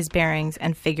get his bearings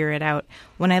and figure it out.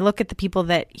 When I look at the people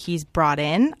that he's brought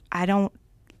in, I don't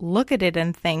look at it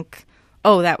and think,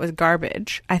 oh, that was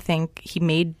garbage. I think he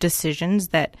made decisions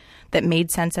that made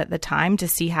sense at the time to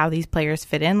see how these players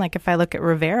fit in. Like if I look at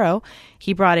Rivero,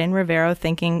 he brought in Rivero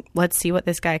thinking, let's see what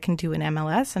this guy can do in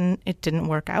MLS, and it didn't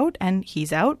work out, and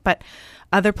he's out. But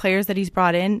other players that he's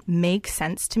brought in make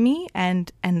sense to me,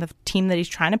 and the team that he's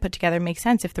trying to put together makes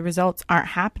sense. If the results aren't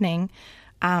happening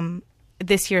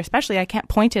this year especially, I can't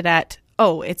point it at,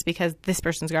 oh, it's because this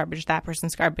person's garbage, that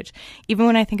person's garbage. Even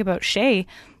when I think about Shea,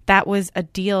 that was a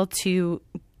deal to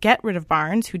get rid of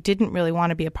Barnes, who didn't really want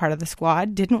to be a part of the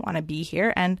squad, didn't want to be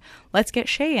here, and let's get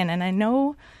Shea in. And I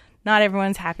know not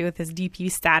everyone's happy with his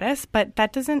DP status, but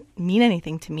that doesn't mean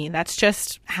anything to me. That's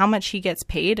just how much he gets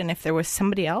paid, and if there was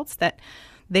somebody else that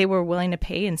they were willing to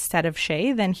pay instead of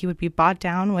Shea, then he would be bought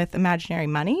down with imaginary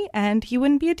money, and he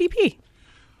wouldn't be a DP.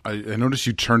 I noticed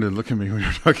you turned and looked at me when you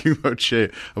were talking about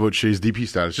Shea, about Shea's DP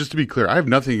status. Just to be clear, I have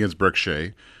nothing against Brek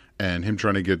Shea and him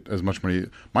trying to get as much money.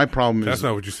 My problem That's is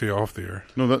not what you say off the air.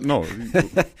 no.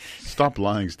 Stop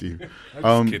lying, Steve.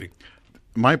 I'm just kidding.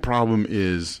 My problem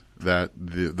is that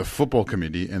the football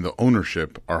committee and the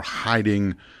ownership are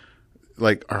hiding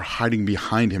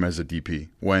behind him as a DP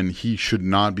when he should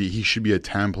not be. He should be a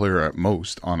TAM player at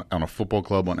most on a football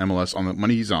club, on MLS, on the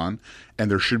money he's on, and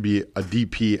there should be a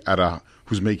DP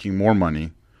who's making more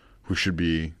money who should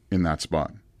be in that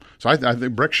spot. So I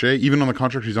think Brek Shea, even on the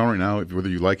contract he's on right now, whether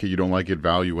you like it, you don't like it,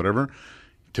 value, whatever,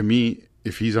 to me,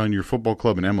 if he's on your football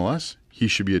club in MLS, he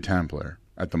should be a TAM player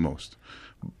at the most.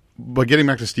 But getting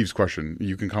back to Steve's question,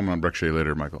 you can comment on Brek Shea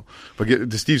later, Michael. But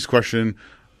to Steve's question,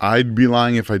 I'd be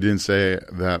lying if I didn't say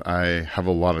that I have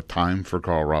a lot of time for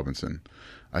Carl Robinson.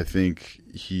 I think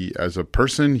as a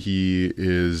person,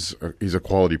 he's a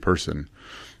quality person.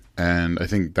 And I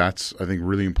think that's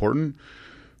really important.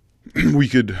 We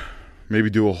could maybe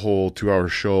do a whole 2-hour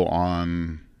show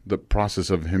on the process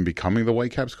of him becoming the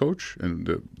Whitecaps coach,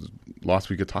 and lots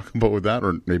we could talk about with that,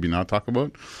 or maybe not talk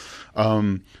about.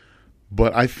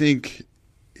 But I think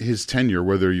his tenure,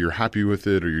 whether you're happy with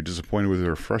it or you're disappointed with it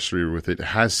or frustrated with it,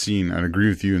 has seen, and I agree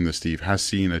with you in this, Steve, has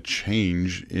seen a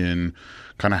change in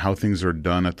kind of how things are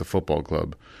done at the football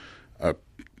club.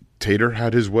 Tater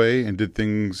had his way and did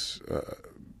things,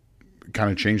 kind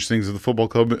of changed things at the football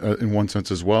club in one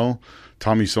sense as well.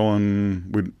 Tommy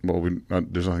Sullen,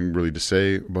 there's nothing really to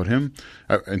say about him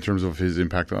in terms of his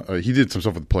impact. He did some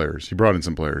stuff with the players. He brought in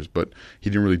some players, but he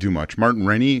didn't really do much. Martin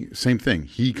Rennie, same thing.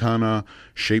 He kind of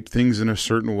shaped things in a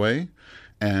certain way,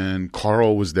 and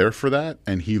Carl was there for that,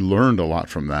 and he learned a lot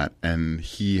from that. And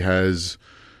he has,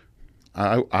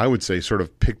 I would say, sort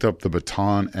of picked up the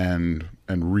baton and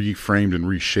reframed and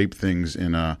reshaped things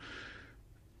in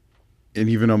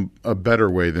even a better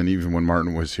way than even when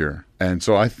Martin was here. And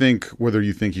so I think whether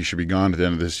you think he should be gone at the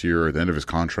end of this year or the end of his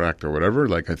contract or whatever,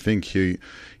 like I think he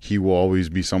will always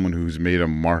be someone who's made a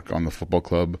mark on the football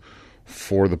club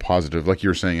for the positive. Like you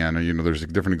were saying, Anna, there's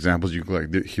different examples. You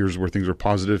like, here's where things were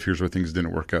positive, here's where things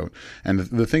didn't work out. And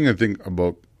the thing I think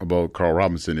about Carl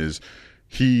Robinson is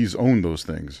he's owned those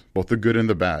things, both the good and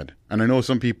the bad. And I know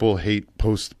some people hate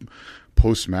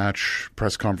post-match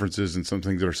press conferences and some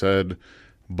things that are said.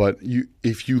 But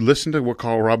if you listen to what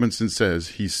Carl Robinson says,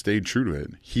 he's stayed true to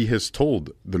it. He has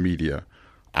told the media,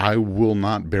 I will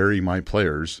not bury my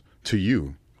players to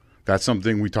you. That's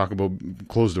something we talk about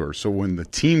closed doors. So when the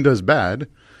team does bad,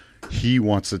 he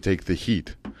wants to take the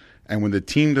heat. And when the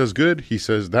team does good, he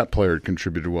says that player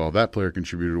contributed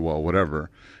well, whatever.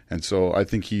 And so I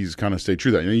think he's kind of stayed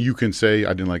true to that. You can say,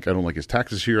 I don't like his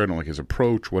tactics here, I don't like his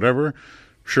approach, whatever.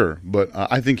 Sure. But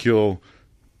I think he'll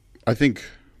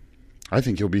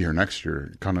be here next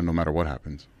year, kind of no matter what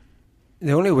happens.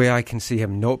 The only way I can see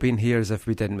him not being here is if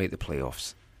we didn't make the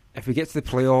playoffs. If we get to the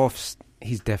playoffs,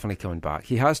 he's definitely coming back.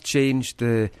 He has changed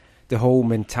the whole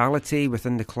mentality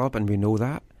within the club, and we know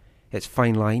that. It's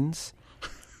fine lines.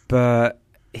 But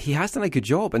he has done a good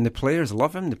job, and the players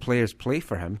love him. The players play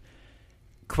for him.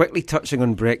 Quickly touching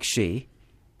on Brek Shea,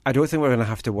 I don't think we're going to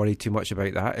have to worry too much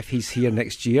about that. If he's here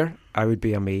next year, I would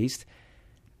be amazed.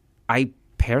 I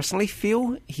personally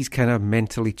feel he's kind of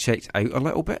mentally checked out a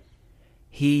little bit.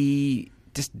 He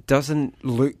just doesn't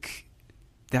look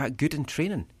that good in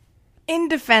training. In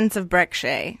defense of Brek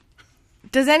Shea,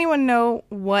 does anyone know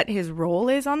what his role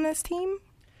is on this team?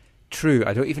 True,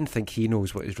 I don't even think he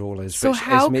knows what his role is, so which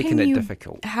is making it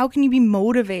difficult. How can you be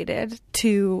motivated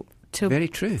to Very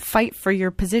true. fight for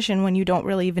your position when you don't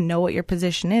really even know what your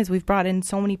position is? We've brought in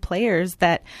so many players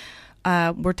that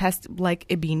we're tested, like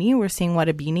Ibini. We're seeing what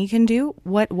Ibini can do.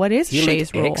 What is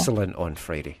Shea's role? Excellent on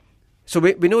Friday. So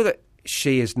we know that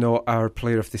Shea is not our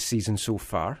player of the season so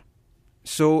far.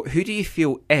 So who do you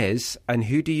feel is, and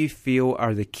who do you feel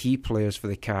are the key players for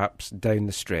the Caps down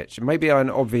the stretch? It might be an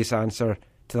obvious answer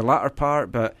to the latter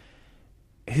part, but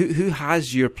who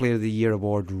has your Player of the Year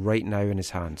award right now in his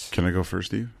hands? Can I go first,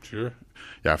 Steve? Sure.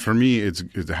 Yeah, for me,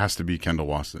 it has to be Kendall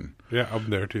Waston. Yeah,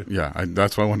 I'm there too. Yeah,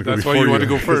 that's why I wanted to go That's before why you wanted to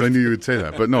go first. I knew you would say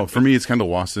that. But no, for me, it's Kendall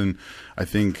Waston. I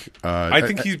think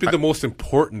he's been the most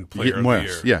important player of the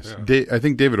year. Yes. Yeah. I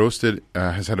think David Osted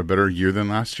has had a better year than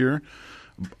last year.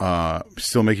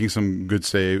 Still making some good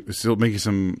saves, still making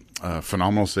some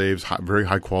phenomenal saves, very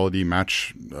high quality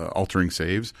match altering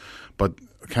saves. But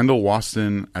Kendall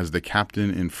Waston as the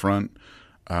captain in front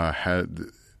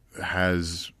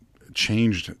has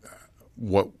changed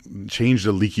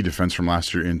the leaky defense from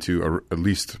last year into at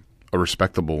least a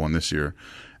respectable one this year,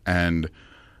 and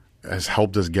has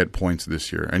helped us get points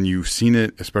this year. And you've seen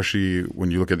it, especially when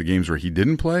you look at the games where he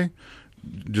didn't play.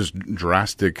 Just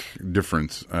drastic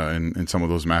difference in some of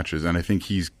those matches, and I think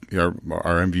he's our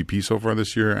MVP so far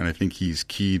this year, and I think he's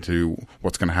key to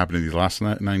what's going to happen in these last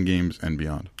 9 games and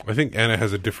beyond. I think Anna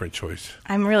has a different choice.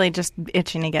 I'm really just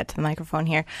itching to get to the microphone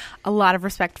here. A lot of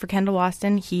respect for Kendall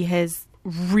Waston. He has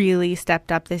really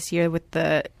stepped up this year with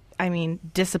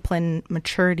discipline,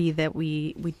 maturity that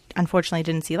we unfortunately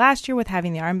didn't see last year with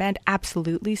having the armband.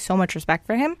 Absolutely, so much respect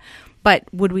for him. But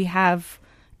would we have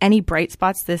any bright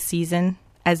spots this season,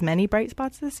 as many bright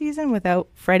spots this season, without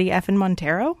Freddie effing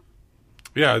Montero?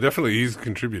 Yeah, definitely. He's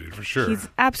contributed for sure. He's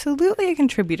absolutely a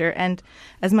contributor. And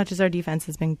as much as our defense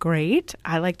has been great,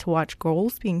 I like to watch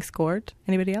goals being scored.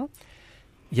 Anybody else?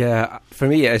 Yeah, for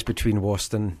me it is between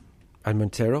Waston and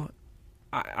Montero.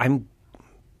 I'm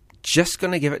just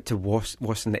going to give it to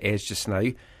Waston the edge just now.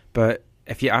 But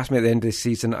if you ask me at the end of the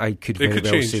season, I could very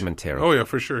well say Montero. Oh, yeah,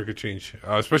 for sure it could change.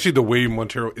 Especially the way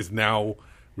Montero is now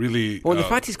really... Well, the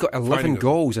fact he's got 11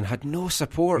 goals and had no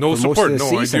support for most of the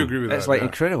season. I do agree with that. It's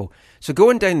incredible. So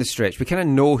going down the stretch, we kind of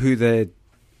know who the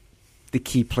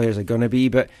key players are going to be,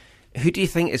 but who do you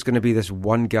think is going to be this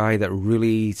one guy that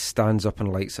really stands up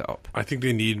and lights it up? I think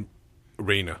they need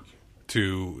Reyna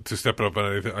to step it up,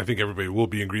 and I think everybody will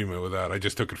be in agreement with that. I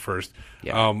just took it first.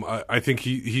 Yeah. I think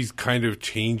he's kind of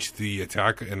changed the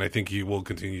attack, and I think he will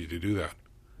continue to do that.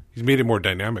 He's made it more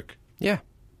dynamic. Yeah.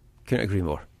 Couldn't agree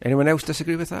more. Anyone else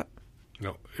disagree with that?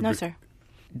 No. No, sir.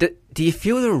 Do you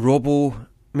feel that Robbo...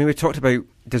 I mean, we talked about,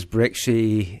 does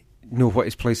Brek-Shea know what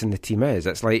his place in the team is?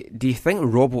 It's like, do you think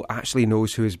Robbo actually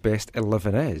knows who his best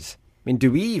 11 is? I mean,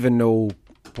 do we even know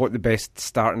what the best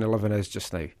starting 11 is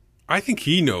just now? I think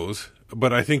he knows,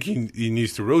 but I think he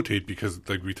needs to rotate because,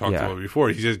 like we talked about before,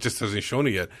 he just hasn't shown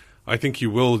it yet. I think he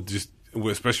will just,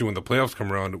 especially when the playoffs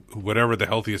come around, whatever the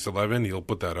healthiest 11, he'll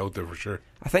put that out there for sure.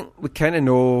 I think we kind of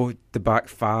know the back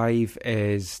five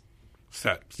is...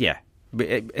 Set. Yeah.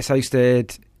 It's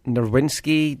ousted.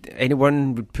 Nerwinski,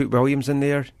 anyone would put Williams in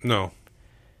there? No.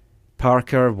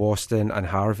 Parker, Waston and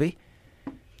Harvey.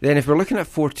 Then if we're looking at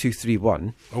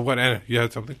 4-2-3-1... Oh, what, Anna? You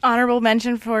had something? Honorable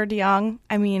mention for De Jong.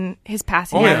 I mean, his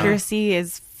passing accuracy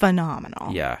is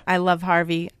phenomenal. Yeah. I love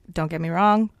Harvey, don't get me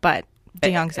wrong, but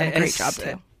De Jong's done a great job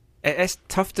too. It's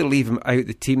tough to leave him out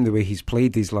the team the way he's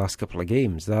played these last couple of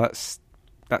games. That's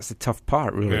the tough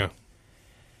part, really. Yeah.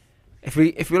 If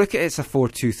we look at it's a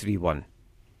 4-2-3-1,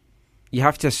 you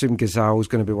have to assume Gazal's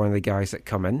going to be one of the guys that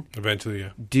come in. Eventually, yeah.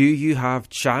 Do you have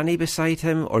Chaney beside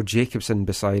him or Jacobson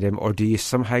beside him, or do you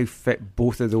somehow fit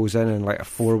both of those in like a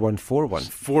 4-1-4-1?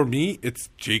 For me, it's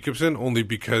Jacobson only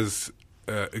because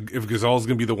if Gazal's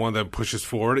going to be the one that pushes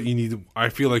forward, I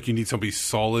feel like you need somebody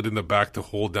solid in the back to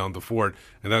hold down the forward,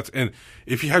 and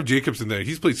if you have Jacobson there,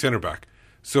 he's played center back,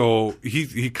 so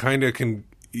he kind of can.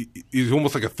 He's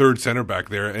almost like a third center back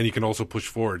there, and he can also push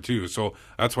forward too. So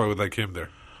that's why I would like him there.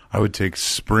 I would take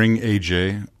spring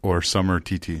AJ or summer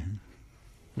TT.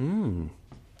 An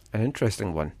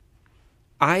interesting one.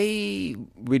 I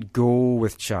would go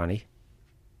with Chaney,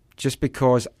 just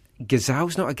because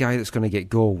Gazal's not a guy that's going to get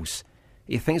goals.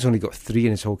 I think he's only got 3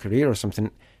 in his whole career or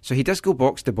something. So he does go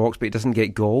box to box, but he doesn't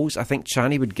get goals. I think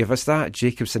Chaney would give us that.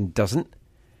 Jacobson doesn't.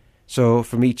 So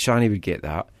for me, Chaney would get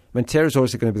that. Montero's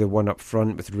obviously going to be the one up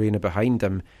front with Reina behind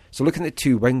him. So looking at the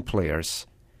 2 wing players,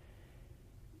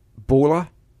 Bola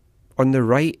on the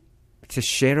right,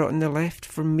 Teixeira on the left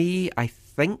for me, I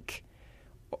think.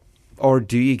 Or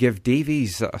do you give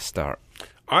Davies a start?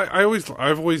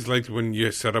 I've always liked when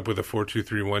you set up with a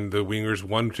 4-2-3-1, the wingers,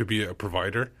 one to be a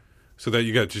provider, so that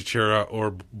you got Teixeira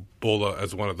or Bola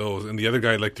as one of those, and the other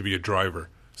guy like to be a driver,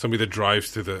 somebody that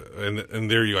drives to the, and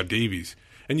there you got Davies.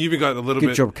 And you even got a little Good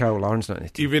bit... Good job Carol Larn's not in the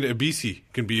team. Even Abisi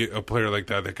can be a player like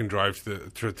that can drive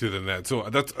to the net. So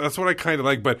that's what I kind of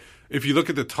like. But if you look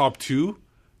at the top 2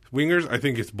 wingers, I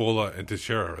think it's Bola and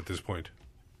Teixeira at this point.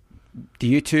 Do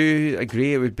you two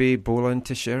agree it would be Bola and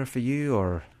Teixeira for you,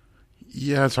 or...?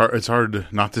 Yeah, it's hard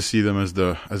not to see them as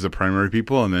the primary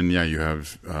people, and then you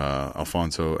have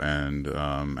Alfonso and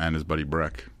his buddy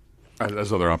Breck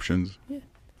as other options. Yeah.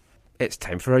 It's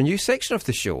time for a new section of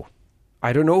the show.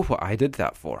 I don't know what I did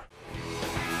that for.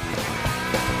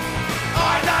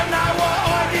 I don't know what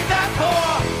I did that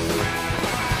for.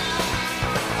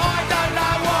 I don't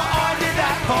know what I did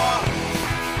that for.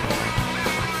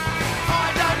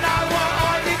 I don't know what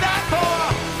I did that for.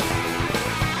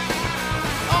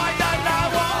 I don't know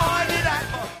what I did that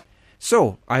for.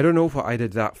 So, I don't know what I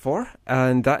did that for,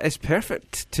 and that is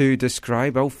perfect to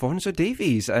describe Alfonso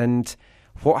Davies and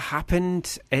what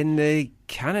happened in the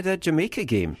Canada-Jamaica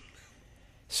game.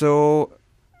 So,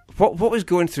 what was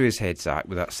going through his head, Zach,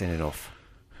 with that sending off?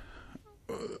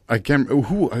 I can't.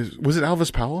 Who was it?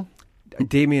 Elvis Powell?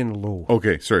 Damien Lowe.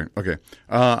 Okay, sorry. Okay,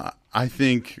 I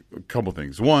think a couple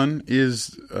things. One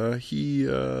is he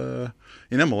in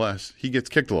MLS he gets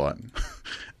kicked a lot,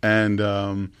 and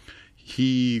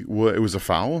it was a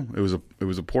foul. It was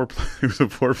a poor play. It was a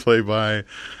poor play by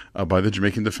the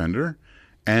Jamaican defender.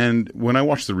 And when I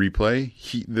watched the replay,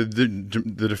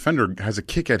 the defender has a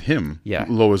kick at him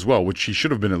low as well, which he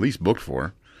should have been at least booked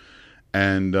for.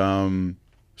 And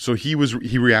so he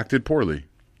reacted poorly.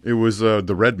 It was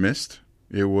the red mist.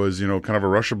 It was kind of a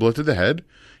rush of blood to the head.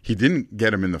 He didn't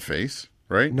get him in the face.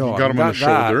 Right? No, he got him on the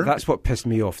shoulder. That's what pissed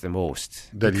me off the most.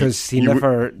 That because he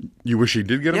never... You wish he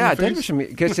did get him in the face? Yeah, I did wish him...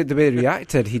 Because the way he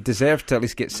reacted, he deserved to at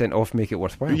least get sent off, make it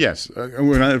worthwhile. Yes.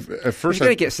 At first, he's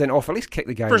going to get sent off, at least kick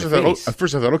the guy in the face. At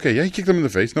first I thought, okay, yeah, he kicked him in the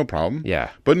face, no problem.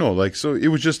 Yeah. But no, so it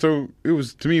was just to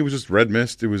me, it was just red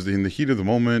mist. It was in the heat of the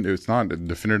moment. It's not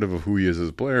definitive of who he is as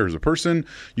a player, as a person.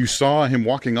 You saw him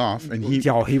walking off, and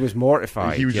he was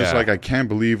mortified. He was just like, I can't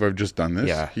believe I've just done this.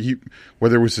 Yeah.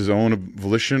 Whether it was his own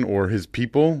volition or his people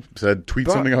said, tweet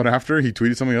something out after. He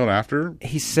tweeted something out after.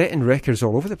 He's setting records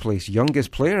all over the place.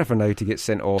 Youngest player ever now to get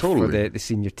sent off for the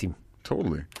senior team.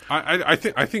 Totally. I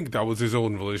think that was his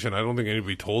own volition. I don't think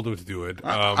anybody told him to do it.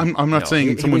 I'm not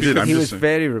saying someone did. He was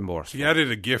very remorseful. He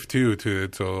added a gift too to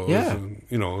it, so yeah.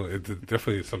 It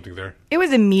definitely is something there. It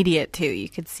was immediate too. You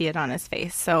could see it on his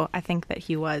face. So I think that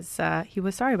he was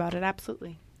sorry about it.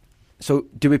 Absolutely. So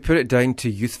do we put it down to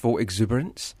youthful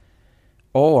exuberance?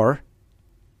 Or,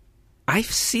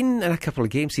 I've seen in a couple of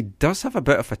games he does have a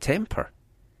bit of a temper.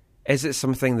 Is it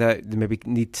something that they maybe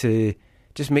need to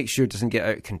just make sure it doesn't get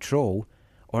out of control?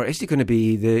 Or is he going to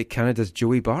be the Canada's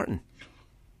Joey Barton?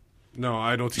 No,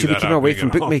 I don't see Should that we keep him away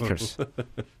happening from at all. bookmakers?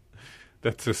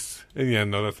 That's just... Yeah,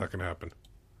 no, that's not going to happen.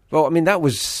 Well, I mean, that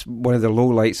was one of the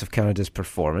lowlights of Canada's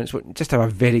performance. Just have a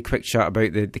very quick chat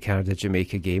about the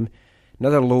Canada-Jamaica game.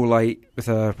 Another lowlight with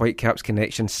a Whitecaps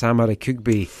connection, Sam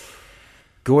Arakugbe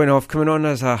going off, coming on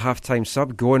as a half-time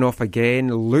sub, going off again.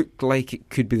 Looked like it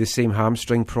could be the same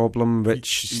hamstring problem,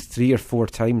 which is 3 or 4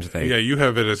 times now. Yeah, you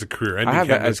have it as a career ending. I have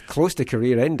it as close to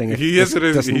career ending. He has it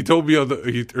as, he told me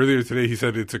earlier today, he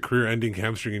said it's a career ending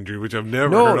hamstring injury, which I've never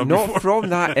heard of before. No, not from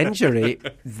that injury,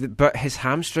 but his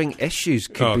hamstring issues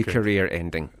could be career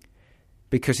ending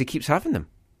because he keeps having them.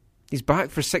 He's back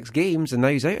for 6 games and now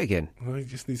he's out again. Well, he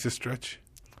just needs to stretch.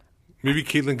 Maybe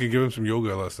Caitlin can give him some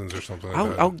yoga lessons or something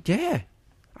like that. Yeah.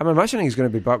 I'm imagining he's going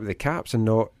to be back with the Caps and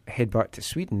not head back to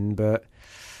Sweden, but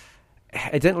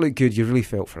it didn't look good. You really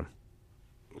felt for him.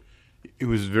 It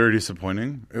was very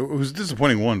disappointing. It was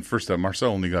disappointing, first that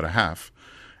Marcel only got a half.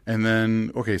 And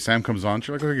then, Sam comes on.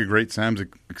 You're like, okay, great. Sam's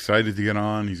excited to get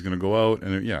on. He's going to go out.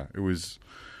 And it was,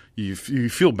 you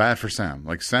feel bad for Sam.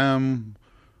 Like, Sam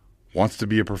wants to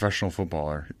be a professional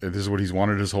footballer. This is what he's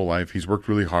wanted his whole life. He's worked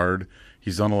really hard.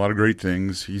 He's done a lot of great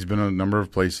things. He's been in a number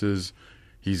of places.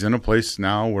 He's in a place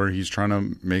now where he's trying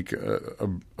to make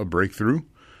a breakthrough.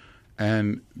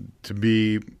 And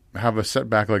to have a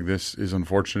setback like this is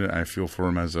unfortunate. I feel for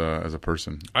him as a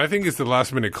person. I think it's the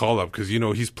last minute call up because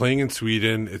he's playing in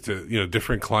Sweden. It's a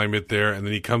different climate there, and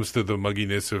then he comes to the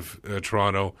mugginess of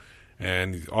Toronto,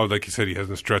 and like you said, he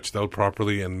hasn't stretched out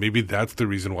properly, and maybe that's the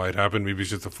reason why it happened. Maybe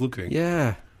it's just a fluke thing.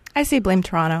 Yeah, I say blame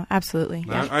Toronto. Absolutely,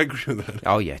 yeah. I agree with that.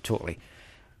 Oh yeah, totally.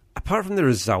 Apart from the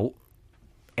result,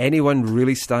 anyone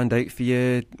really stand out for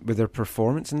you with their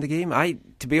performance in the game?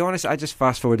 To be honest, I just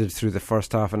fast forwarded through the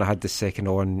first half and I had the second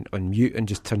on mute and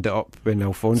just turned it up when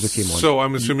Alfonso came on. So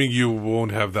I'm assuming you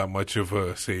won't have that much of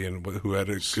a say in who had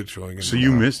a good showing. So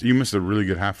you missed a really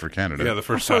good half for Canada. Yeah, the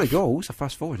first I saw half. the goals. I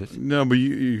fast forwarded. No, but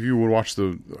you would watch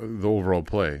the overall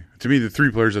play. To me, the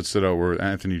 3 players that stood out were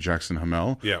Anthony Jackson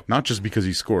Hamel. Yeah. Not just because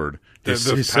he scored.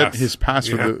 His pass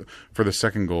for the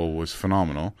second goal was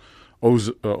phenomenal.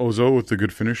 Ozo with the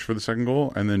good finish for the second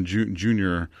goal, and then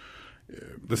Junior.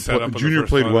 The setup. Junior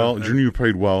played well. Junior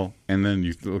played well, and then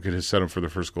you look at his setup for the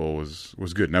first goal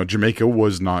was good. Now Jamaica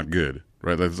was not good,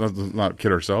 right? Let's not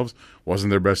kid ourselves. Wasn't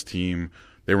their best team.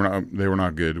 They were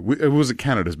not good. It wasn't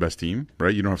Canada's best team,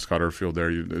 right? You don't have Scott Arfield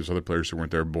there. There's other players who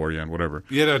weren't there, Borjan, whatever.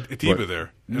 You had Atiba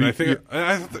there, and I think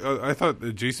I thought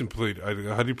Jason played.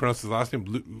 How do you pronounce his last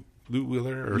name?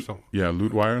 Lutweiler or something? Yeah,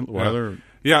 Lutweiler.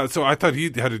 Yeah, so I thought he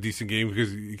had a decent game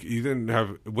because he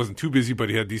wasn't too busy, but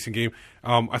he had a decent game.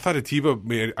 I thought Atiba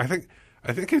made. I think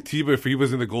Atiba, if he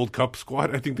was in the Gold Cup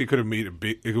squad, I think they could have made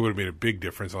it would have made a big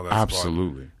difference on that squad.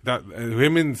 Absolutely. That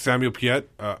him and Samuel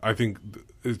Piet, I think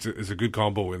is a good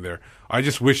combo in there. I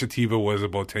just wish Atiba was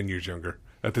about 10 years younger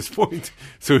at this point,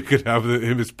 so he could have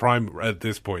him his prime at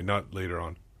this point, not later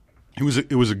on. It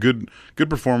was a good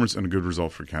performance and a good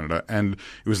result for Canada, and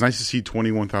it was nice to see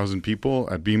 21,000 people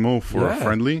at BMO for a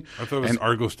friendly. I thought it was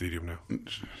Argo Stadium now.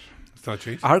 It's not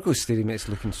changed. Argo Stadium is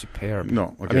looking superb.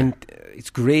 No, okay. I mean, it's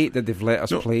great that they've let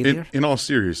us play there. In all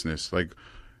seriousness, like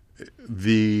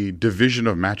the division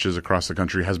of matches across the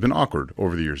country has been awkward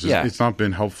over the years. It's not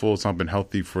been helpful. It's not been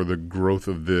healthy for the growth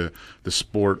of the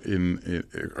sport in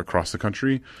across the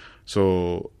country.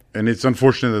 So. And it's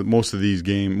unfortunate that most of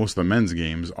the men's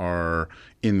games are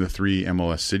in the 3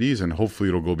 MLS cities, and hopefully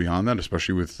it'll go beyond that,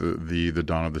 especially with the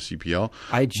dawn of the CPL.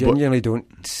 I genuinely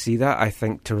don't see that. I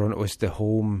think Toronto is the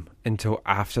home until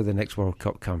after the next World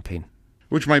Cup campaign.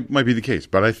 Which might be the case,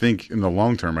 but I think in the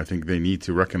long term, I think they need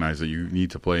to recognize that you need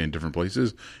to play in different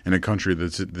places in a country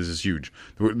this is huge.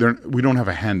 We don't have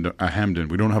a Hamden,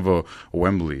 we don't have a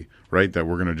Wembley, right? That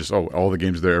we're going to just all the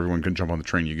games there, everyone can jump on the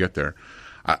train, you get there.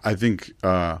 I think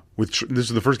this is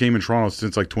the first game in Toronto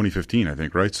since like 2015, I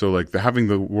think, right? So like having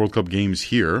the World Cup games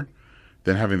here,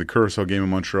 then having the Curaçao game in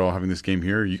Montreal, having this game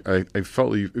here, it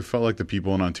felt like the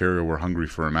people in Ontario were hungry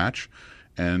for a match,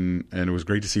 and it was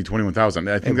great to see 21,000.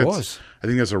 I think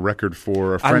that's a record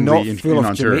for a friendly in Ontario.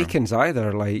 Not full of Jamaicans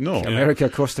either, like America,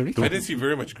 Costa Rica. I didn't see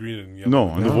very much green and yellow. No,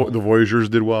 and the Voyageurs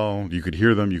did well. You could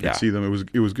hear them, you could see them.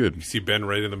 It was good. You see Ben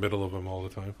right in the middle of them all the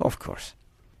time. Of course.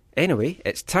 Anyway,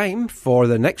 it's time for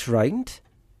the next round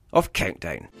of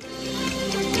Countdown.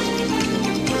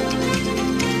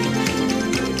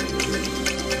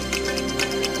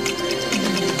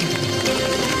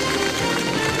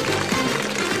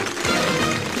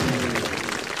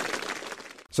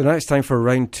 So now it's time for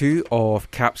round 2 of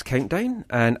Caps Countdown.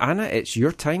 And Anna, it's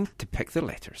your time to pick the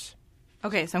letters.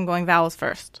 Okay, so I'm going vowels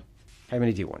first. How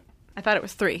many do you want? I thought it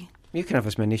was 3. You can have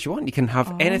as many as you want. You can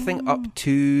have anything up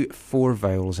to 4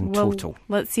 vowels in total.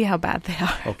 Let's see how bad they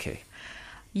are. Okay.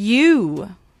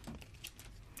 U.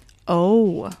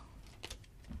 O.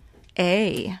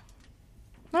 A.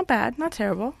 Not bad, not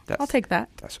terrible. I'll take that.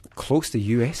 That's close to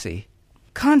USA.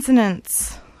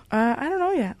 Consonants. I don't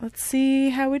know yet. Let's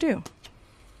see how we do.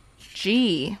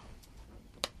 G.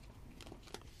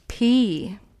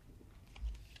 P.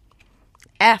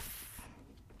 F.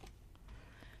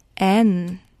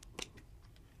 N.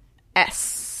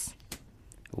 S.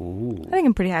 Ooh. I think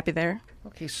I'm pretty happy there.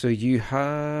 Okay, so you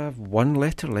have 1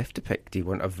 letter left to pick. Do you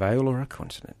want a vowel or a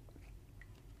consonant?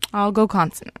 I'll go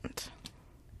consonant.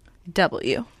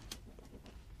 W.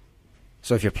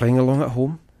 So if you're playing along at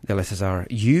home, the letters are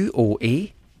U, O,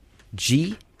 A,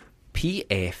 G, P,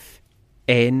 F,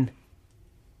 N,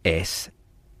 S,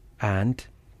 and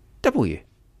W.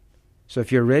 So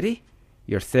if you're ready,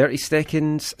 your 30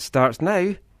 seconds starts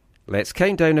now. Let's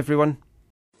count down, everyone.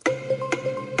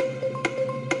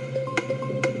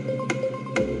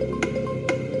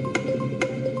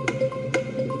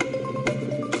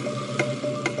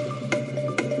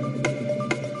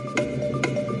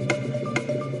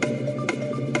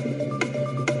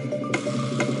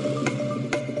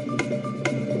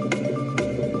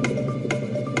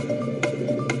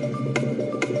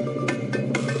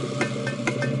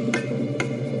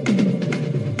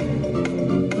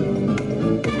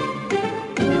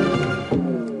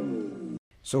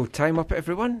 So time up,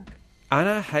 everyone.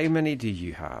 Anna, how many do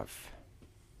you have?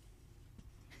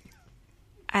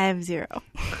 I have 0.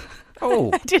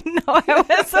 Oh. I didn't know I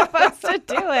was supposed to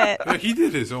do it. He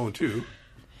did his own too.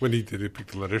 When he did it, pick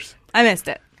the letters. I missed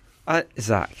it.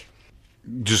 Zach.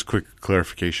 Just quick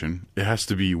clarification. It has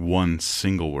to be one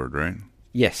single word, right?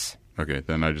 Yes. Okay,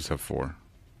 then I just have 4.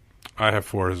 I have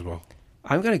 4 as well.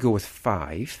 I'm going to go with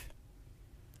 5.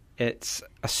 It's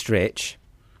a stretch.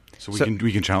 So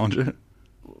we can challenge it?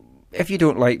 If you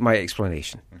don't like my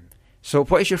explanation. So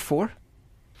what is your 4?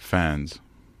 Fans.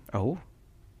 Oh.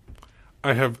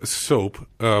 I have soap,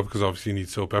 because obviously you need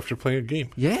soap after playing a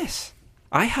game. Yes.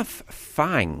 I have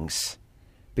fangs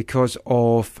because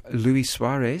of Luis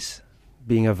Suarez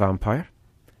being a vampire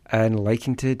and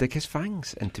liking to dig his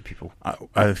fangs into people.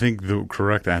 I think the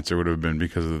correct answer would have been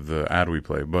because of the ad we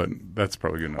play, but that's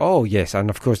probably good enough. Oh, yes. And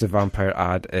of course, the vampire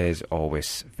ad is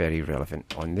always very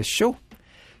relevant on this show.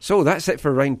 So that's it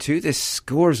for round 2. The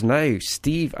scores now.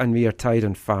 Steve and me are tied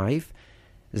on 5.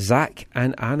 Zach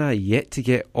and Anna yet to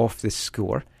get off the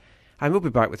score. And we'll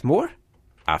be back with more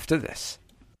after this.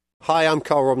 Hi, I'm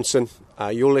Carl Robinson.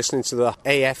 You're listening to the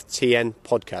AFTN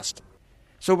podcast.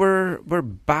 So we're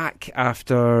back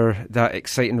after that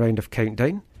exciting round of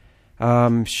countdown.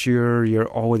 I'm sure you're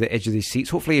all at the edge of these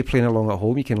seats. Hopefully you're playing along at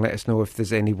home. You can let us know if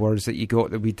there's any words that you got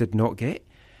that we did not get.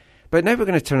 But now we're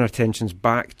going to turn our attentions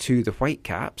back to the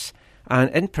Whitecaps, and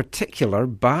in particular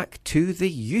back to the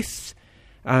youth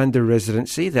and the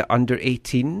residency, the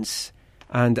under-18s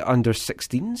and the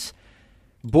under-16s.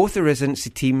 Both the residency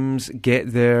teams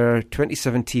get their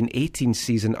 2017-18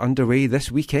 season underway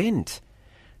this weekend.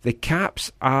 The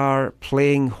Caps are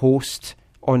playing host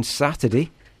on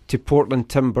Saturday to Portland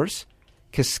Timbers,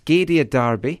 Cascadia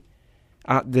Derby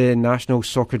at the National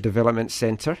Soccer Development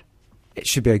Centre. It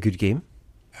should be a good game.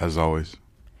 As always.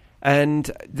 And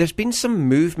there's been some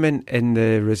movement in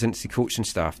the residency coaching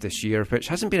staff this year, which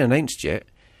hasn't been announced yet.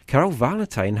 Carol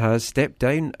Valentine has stepped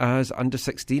down as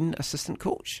under-16 assistant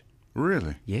coach.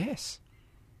 Really? Yes.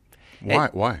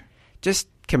 Why? Just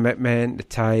commitment, the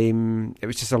time. It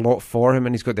was just a lot for him,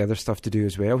 and he's got the other stuff to do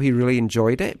as well. He really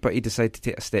enjoyed it, but he decided to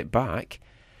take a step back.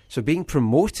 So being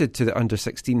promoted to the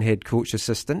under-16 head coach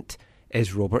assistant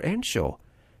is Robert Earnshaw,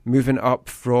 moving up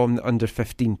from the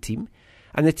under-15 team.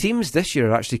 And the teams this year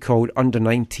are actually called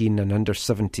under-19 and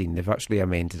under-17. They've actually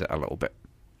amended it a little bit.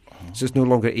 So it's no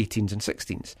longer 18s and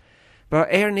 16s. But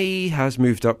Ernie has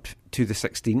moved up to the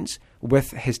 16s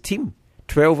with his team.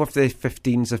 12 of the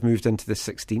 15s have moved into the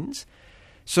 16s.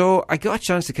 So I got a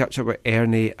chance to catch up with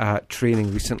Ernie at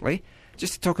training recently,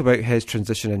 just to talk about his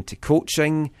transition into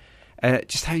coaching,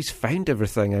 just how he's found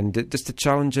everything, and just the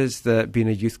challenges that being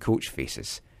a youth coach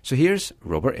faces. So here's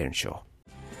Robert Earnshaw.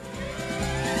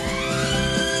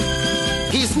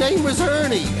 His name was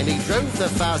Ernie, and he drove the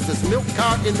fastest milk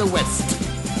cart in the West.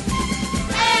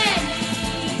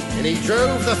 Ernie! And he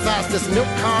drove the fastest milk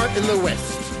cart in the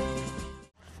West.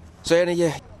 So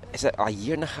Ernie, is it a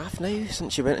year and a half now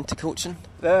since you went into coaching?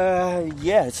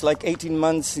 Yeah, it's like 18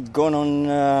 months going on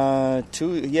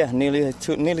nearly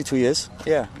 2 years.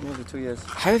 Yeah, nearly 2 years.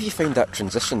 How have you found that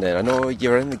transition then? I know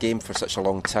you're in the game for such a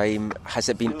long time. Has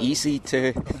it been easy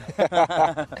to...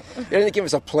 You're in the game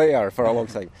as a player for a long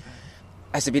time.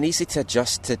 Has it been easy to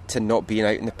adjust to not being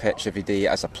out in the pitch every day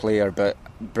as a player, but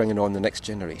bringing on the next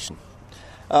generation?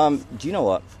 Do you know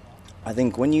what? I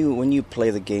think when you play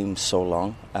the game so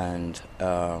long and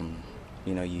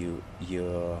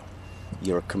you're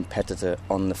a competitor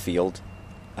on the field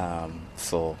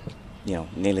for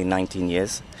nearly 19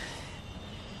 years,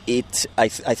 I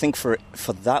think for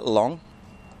that long,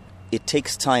 it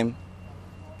takes time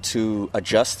to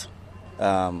adjust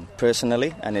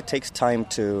personally, and it takes time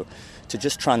to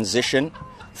just transition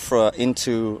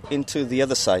into the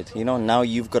other side. Now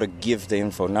you've got to give the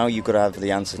info. Now you've got to have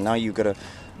the answers. Now you've got to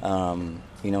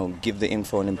give the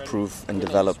info and improve and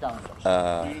develop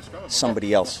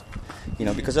somebody else.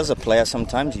 Because as a player,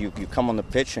 sometimes you come on the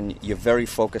pitch and you're very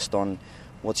focused on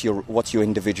what's your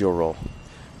individual role,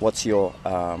 what's your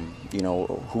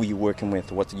who you're working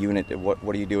with, what unit, what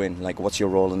are you doing, like what's your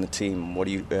role in the team, what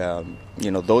do you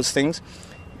those things,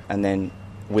 and then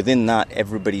within that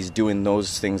everybody's doing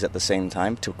those things at the same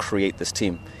time to create this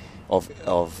team of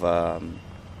to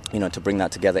bring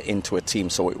that together into a team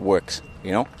so it works.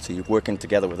 So you're working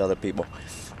together with other people.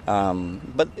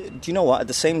 But do you know what? At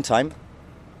the same time,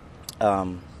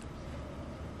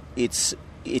 it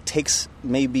takes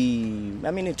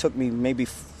it took me maybe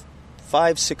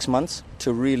 5-6 months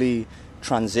to really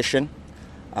transition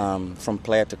from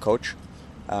player to coach.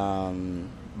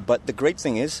 But the great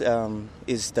thing is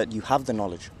that you have the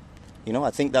knowledge.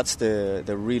 I think that's the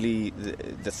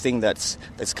thing that's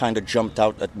kind of jumped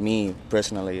out at me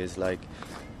personally is like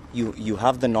you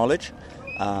have the knowledge,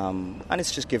 and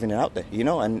it's just giving it out there.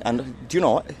 And do you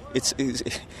know what? It's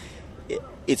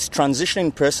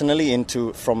transitioning personally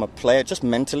from a player, just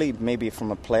mentally, maybe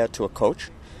from a player to a coach,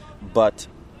 but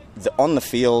on the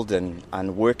field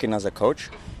and working as a coach,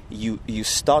 you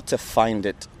start to find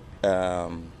it,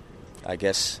 I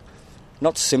guess,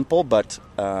 not simple, but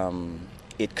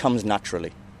it comes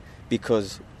naturally,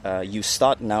 because you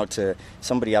start now to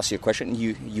somebody asks you a question,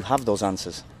 you have those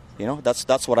answers.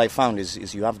 That's what I found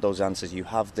is you have those answers, you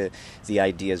have the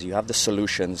ideas, you have the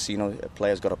solutions. A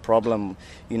player's got a problem,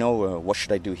 what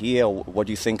should I do here, what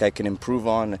do you think I can improve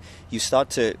on? You start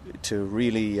to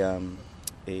really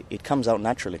it comes out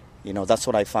naturally. That's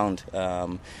what I found.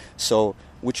 So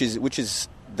which is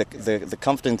the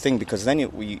comforting thing, because then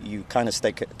you kind of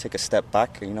take a step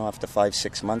back, after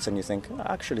 5-6 months, and you think,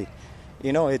 actually,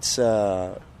 it's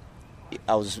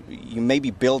you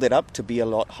maybe build it up to be a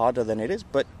lot harder than it is,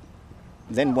 but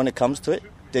then when it comes to it,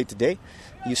 day to day,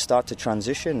 you start to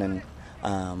transition,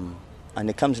 and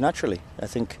it comes naturally, I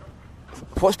think.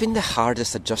 What's been the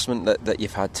hardest adjustment that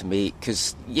you've had to make?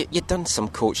 Because you've done some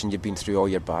coaching, you've been through all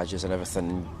your badges and everything,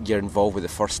 and you're involved with the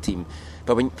first team.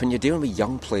 But when you're dealing with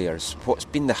young players, what's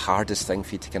been the hardest thing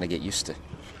for you to kind of get used to?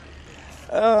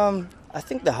 I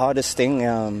think the hardest thing,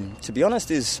 to be honest,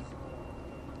 is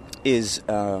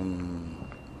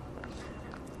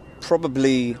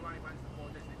probably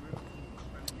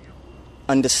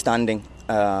understanding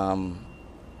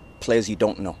players you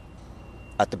don't know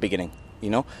at the beginning.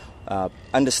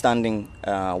 Understanding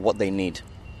what they need.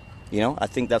 I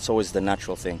think that's always the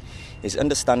natural thing, is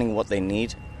understanding what they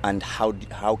need and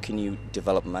how can you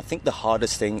develop them. I think the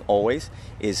hardest thing always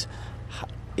is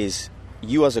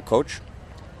you as a coach,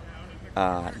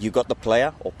 you got the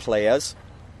player or players,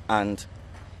 and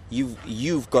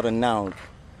you've got to now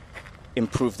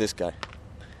improve this guy.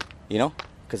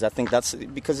 Because I think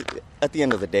because at the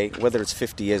end of the day, whether it's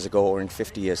 50 years ago or in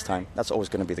 50 years' time, that's always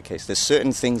going to be the case. There's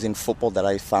certain things in football that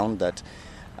I found that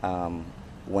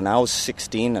when I was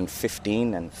 16 and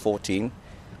 15 and 14,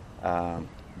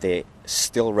 they're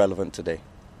still relevant today.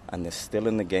 And they're still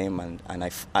in the game, and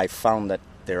I found that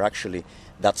they're actually,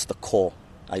 that's the core.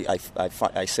 I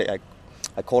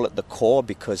call it the core,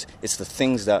 because it's the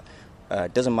things that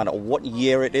doesn't matter what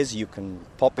year it is, you can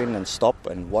pop in and stop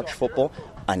and watch football,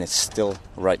 and it's still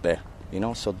right there.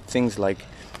 So things like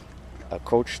a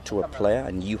coach to a player,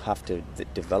 and you have to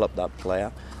develop that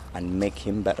player and make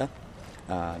him better,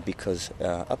 because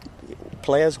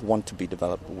players want to be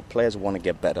developed. Players want to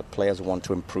get better. Players want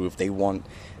to improve. They want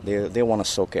to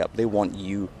soak it up. They want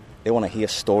to hear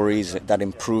stories that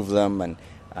improve them and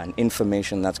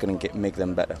information that's going to make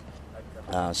them better.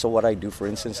 So what I do, for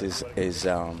instance, is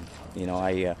I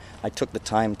took the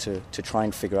time to try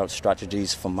and figure out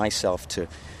strategies for myself to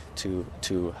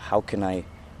how can I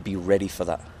be ready for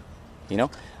that. I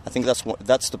think that's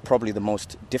probably the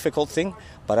most difficult thing,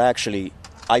 but I actually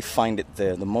I find it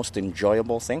the most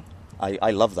enjoyable thing.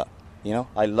 I love that. You know,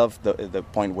 I love the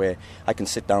point where I can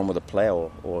sit down with a player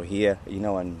or here, you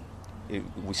know, and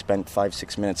we spent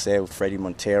 5-6 minutes there with Freddie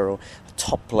Montero, a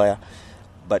top player.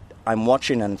 But I'm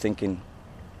watching and thinking,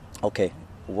 okay,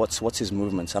 what's his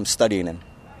movements? I'm studying him,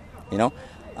 you know.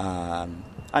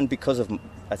 And because of,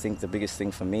 I think the biggest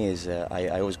thing for me is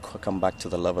I always come back to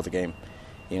the love of the game,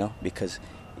 you know, because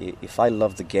if I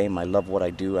love the game, I love what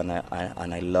I do, and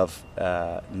I love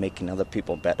making other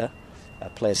people better.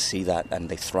 Players see that and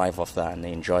they thrive off that and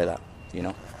they enjoy that, you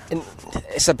know. And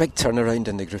it's a big turnaround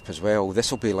in the group as well. This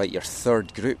will be like your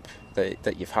third group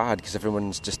that you've had, because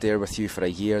everyone's just there with you for a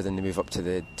year, then they move up to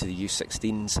the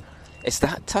U16s. Is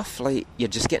that tough? Like, you're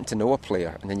just getting to know a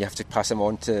player and then you have to pass him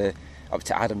on up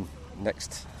to Adam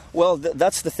next? Well,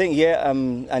 that's the thing, yeah.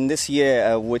 And this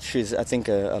year, which is, I think,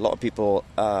 a lot of people,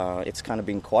 it's kind of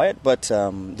been quiet. But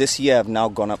this year, I've now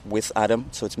gone up with Adam.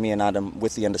 So it's me and Adam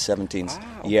with the under-17s.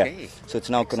 Ah, okay. Yeah. So it's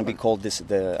now going to be called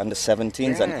the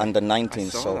under-17s and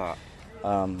under-19s.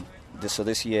 So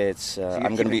this year, it's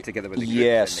I'm going to be together with the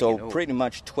group. So pretty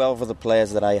much 12 of the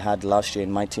players that I had last year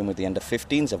in my team with the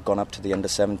under-15s have gone up to the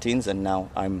under-17s, and now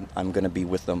I'm going to be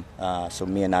with them. So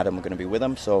me and Adam are going to be with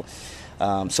them. So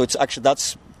it's actually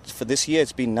that's. For this year,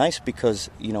 it's been nice because,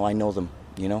 you know, I know them.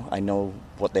 You know, I know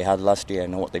what they had last year. I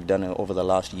know what they've done over the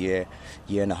last year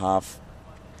and a half.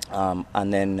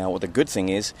 And then what the good thing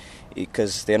is,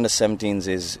 because the under-17s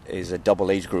is a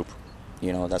double age group.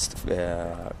 You know, that's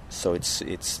so it's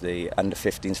the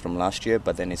under-15s from last year,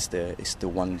 but then it's the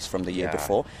ones from the year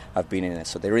before. I've been in it,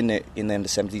 so they're in the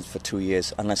under-17s for 2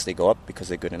 years, unless they go up because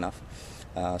they're good enough.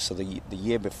 So the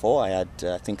year before, I had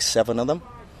I think 7 of them.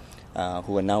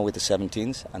 Who are now with the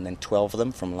 17s, and then 12 of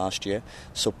them from last year.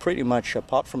 So pretty much,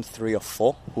 apart from 3 or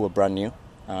 4 who are brand new,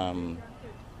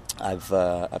 I've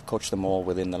coached them all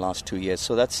within the last 2 years.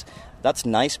 So that's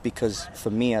nice, because for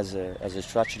me as a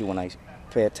strategy, when I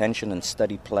pay attention and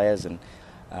study players and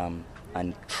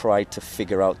try to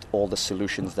figure out all the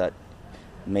solutions that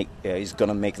is going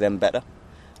to make them better,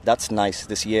 that's nice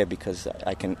this year, because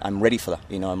I'm ready for that.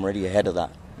 You know, I'm ready ahead of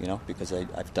that. You know, because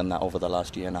I've done that over the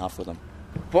last year and a half with them.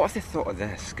 What have they thought of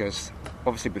this? Because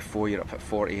obviously before you're up at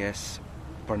Fortius,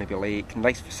 Burnaby Lake,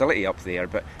 nice facility up there,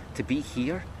 but to be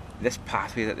here, this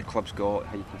pathway that the club's got,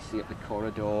 how you can see up the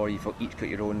corridor, you've each got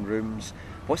your own rooms.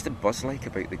 What's the buzz like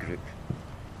about the group?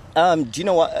 Do you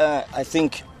know what? I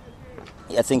think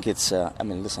it's. I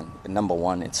mean, listen. Number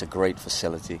one, it's a great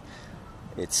facility.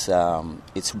 It's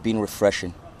been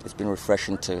refreshing. It's been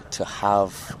refreshing to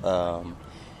have.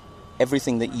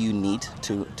 Everything that you need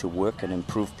to work and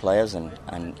improve players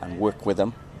and work with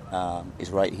them is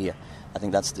right here. I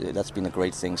think that's been a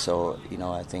great thing. So, you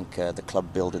know, I think the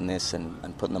club building this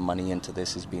and putting the money into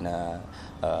this has been a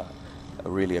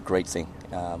really a great thing.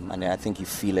 And I think you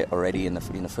feel it already in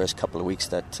the first couple of weeks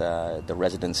that the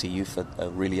residency youth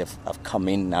really have come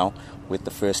in now with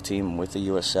the first team, with the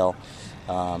USL.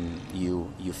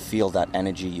 You feel that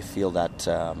energy, you feel that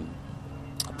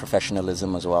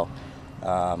professionalism as well.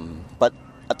 But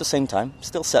at the same time,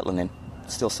 still settling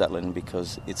in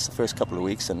because it's the first couple of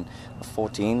weeks, and a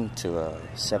 14 to a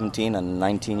 17 and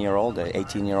 19-year-old, an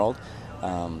 18-year-old,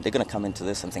 they're going to come into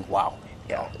this and think, wow.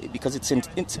 Yeah. Because it's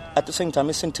at the same time,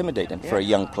 it's intimidating for a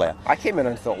young player. I came in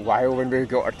and thought, wow, when we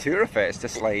got our tour of it, it's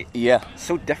just like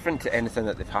so different to anything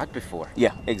that they've had before.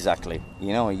 Yeah, exactly.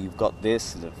 You know, you've got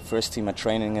this, the first team are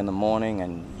training in the morning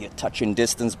and you're touching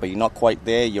distance, but you're not quite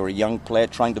there. You're a young player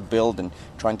trying to build and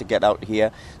trying to get out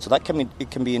here. So it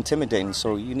can be intimidating.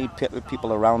 So you need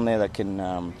people around there that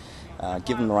can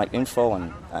give them the right info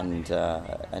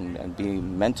and be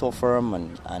mental for them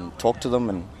and talk to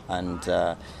them and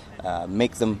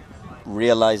make them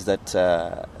realize that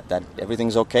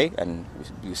everything's okay and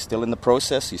you're still in the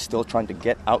process. You're still trying to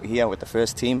get out here with the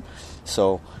first team.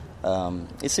 So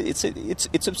it's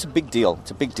a big deal.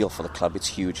 It's a big deal for the club. It's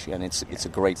huge and it's a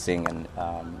great thing, and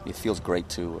it feels great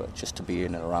to just to be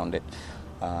in and around it.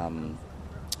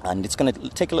 And it's going to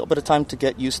take a little bit of time to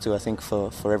get used to, I think,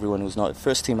 for everyone who's not.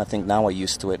 First team, I think, now are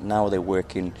used to it. Now they're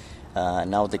working.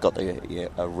 Now they got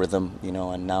a rhythm, you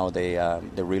know, and now they're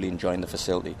really enjoying the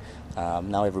facility.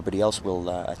 Now everybody else will,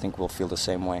 I think, will feel the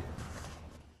same way.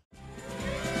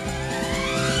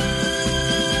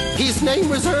 His name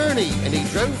was Ernie, and he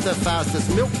drove the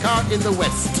fastest milk cart in the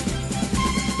West.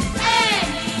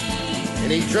 Ernie!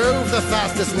 And he drove the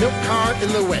fastest milk cart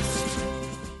in the West.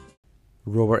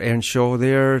 Robert Earnshaw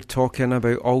there, talking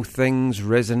about all things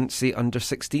residency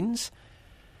under-16s.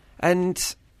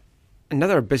 And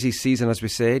another busy season, as we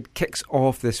said, kicks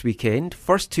off this weekend.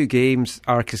 First 2 games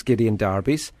are Cascadian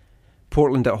derbies.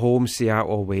 Portland at home,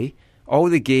 Seattle away. All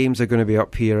the games are going to be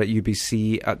up here at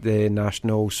UBC at the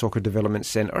National Soccer Development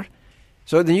Centre.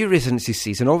 So the new residency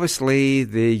season, obviously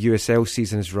the USL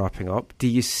season is wrapping up. Do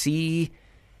you see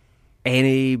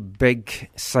any big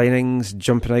signings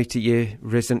jumping out at you,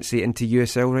 residency into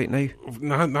USL right now?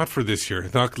 Not for this year.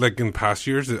 Not like in past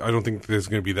years. I don't think there's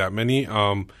going to be that many.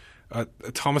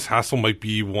 Thomas Hassel might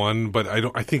be one, but I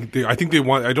don't think they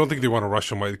want to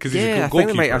rush him because he's a goalkeeper. I think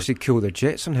they might actually cool their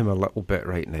jets on him a little bit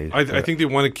right now. I think they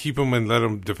want to keep him and let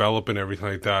him develop and everything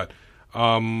like that.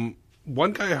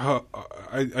 One guy,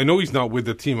 I know he's not with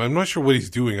the team. I'm not sure what he's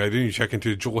doing. I didn't check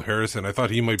into Joel Harrison. I thought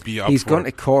he might be up. He's gone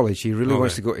to college. He really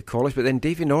wants to go to college. But then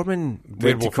Davey Norman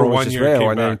went to college as well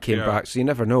and then came back. So you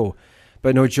never know.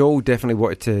 But no, Joel definitely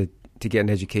wanted to get an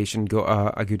education,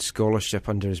 got a good scholarship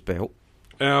under his belt.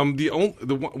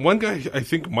 The one guy I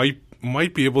think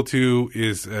might be able to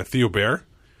is Theo Bair,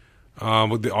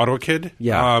 with the Ottawa kid.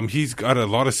 Yeah, he's got a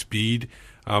lot of speed.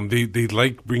 They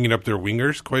like bringing up their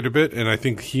wingers quite a bit, and I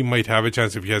think he might have a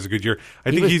chance if he has a good year.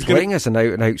 I think he's playing as an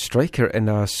out-and-out striker in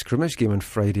a scrimmage game on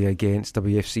Friday against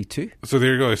WFC2. So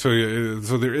there you go. So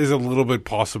there is a little bit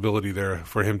possibility there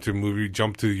for him to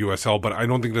jump to USL, but I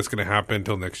don't think that's going to happen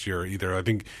until next year either. I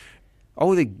think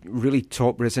all the really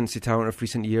top residency talent of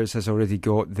recent years has already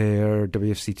got their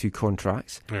WFC2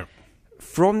 contracts. Yeah.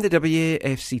 From the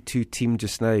WFC2 team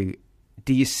just now,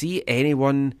 do you see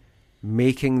anyone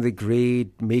making the grade,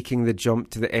 making the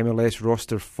jump to the MLS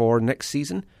roster for next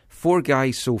season? 4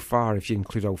 guys so far, if you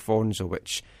include Alfonso,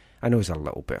 which I know is a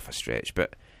little bit of a stretch,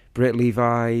 but Brett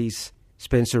Levis,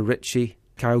 Spencer Ritchie,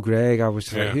 Kyle Gregg. I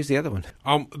was like, who's the other one?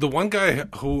 The one guy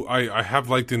who I have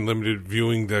liked in limited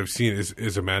viewing that I've seen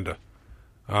is Amanda.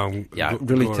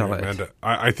 Really talented. Amanda.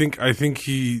 I think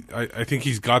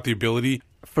he's got the ability.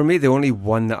 For me, the only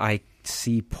one that I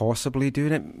see possibly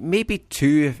doing it, maybe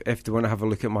 2 if they want to have a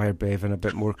look at Meyer Bevan a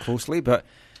bit more closely, but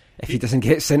if he doesn't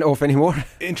get sent off anymore.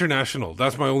 International.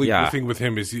 That's my only thing with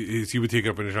him is he would take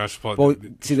up an international spot. Well,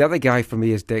 see, the other guy for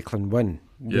me is Declan Wynn,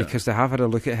 because they have had a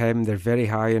look at him. They're very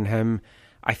high on him.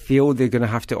 I feel they're going to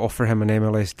have to offer him an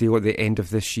MLS deal at the end of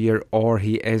this year, or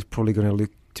he is probably going to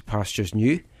look to pastures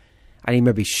new. And he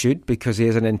maybe should, because he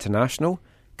is an international.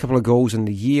 A couple of goals in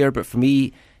the year, but for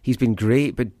me, he's been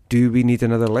great. But do we need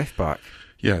another left back?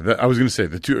 Yeah, I was going to say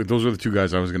those are the 2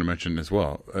 guys I was going to mention as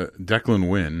well. Declan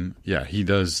Wynn, he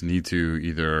does need to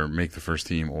either make the first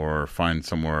team or find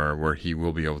somewhere where he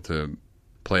will be able to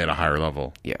play at a higher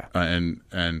level. Yeah,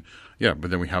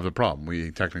 but then we have the problem. We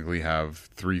technically have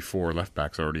 3-4 left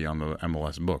backs already on the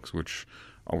MLS books, which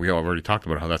we already talked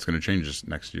about how that's going to change this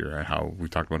next year, and how we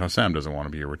talked about how Sam doesn't want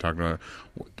to be here. We're talking about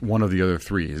one of the other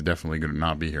 3 is definitely going to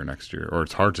not be here next year, or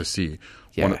it's hard to see.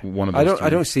 Yeah. One of those I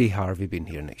don't see Harvey being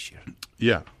here next year.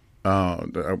 Yeah,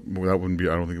 that wouldn't be.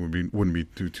 I don't think it wouldn't be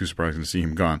too surprising to see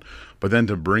him gone. But then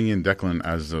to bring in Declan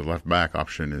as a left back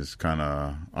option is kind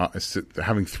of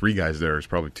having 3 guys there is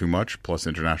probably too much. Plus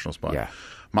international spot. Yeah.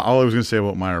 All I was going to say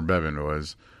about Meyer Bevan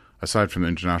was, aside from the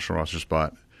international roster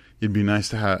spot, it'd be nice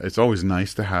to have. It's always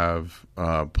nice to have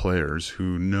players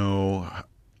who know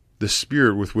the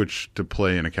spirit with which to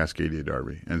play in a Cascadia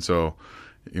derby. And so,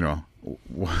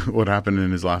 what happened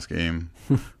in his last game,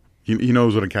 he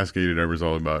knows what a Cascadia derby is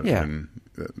all about, and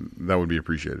that would be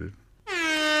appreciated.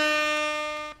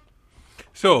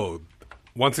 So,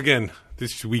 once again,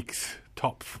 this week's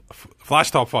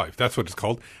Flash Top 5, that's what it's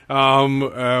called.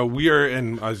 We are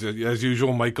in, as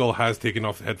usual, Michael has taken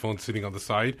off the headphones sitting on the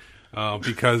side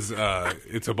because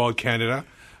it's about Canada.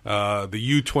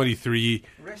 The U23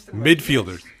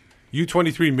 midfielders.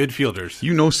 U23 midfielders.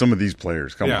 You know some of these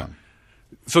players. Come on.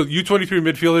 So U23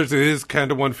 midfielders, it is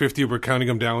Canada 150. We're counting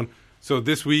them down. So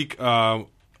this week, a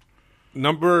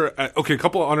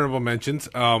couple of honorable mentions.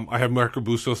 I have Marco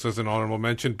Bustos as an honorable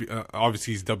mention.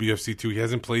 Obviously, he's WFC2. He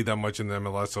hasn't played that much in the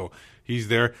MLS, so he's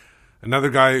there. Another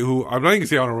guy who I'm not going to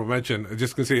say honorable mention, I'm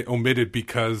just going to say omitted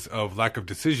because of lack of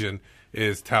decision,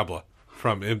 is Tabla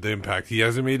from the Impact. He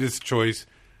hasn't made his choice,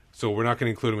 so we're not going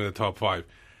to include him in the top 5.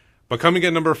 But coming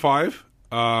at number 5,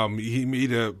 he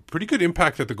made a pretty good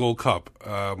impact at the Gold Cup.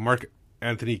 Mark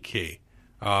Anthony Kay,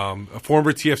 a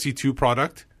former TFC2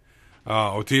 product.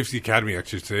 Or TFC Academy, I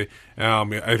should say.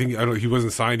 He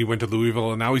wasn't signed. He went to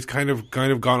Louisville, and now he's kind of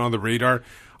gone on the radar.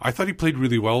 I thought he played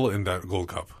really well in that Gold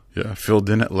Cup. Yeah, filled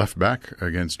in at left back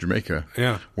against Jamaica.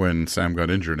 Yeah, when Sam got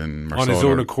injured and Marcelo, on his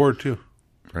own accord too.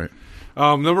 Right.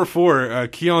 Number 4,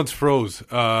 Keon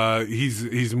Sprouse.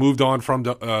 He's moved on from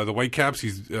the Whitecaps.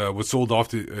 He's was sold off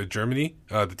to Germany.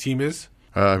 The team is.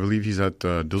 I believe he's at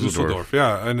Düsseldorf.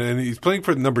 Yeah, and he's playing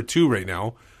for number 2 right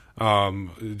now.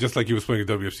 just like he was playing at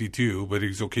WFC too, but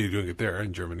he's okay doing it there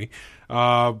in Germany.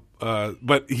 But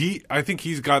I think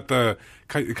he's got the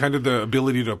kind of the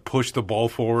ability to push the ball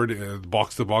forward,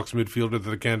 box-to-box midfielder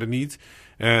that Canada needs,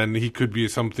 and he could be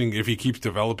something if he keeps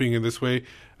developing in this way.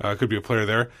 Could be a player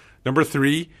there. Number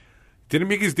 3, didn't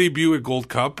make his debut at Gold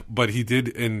Cup, but he did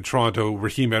in Toronto.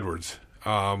 Raheem Edwards,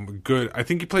 good. I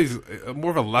think he plays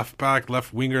more of a left back,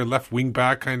 left winger, left wing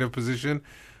back kind of position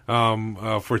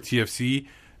for TFC.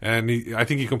 And I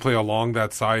think he can play along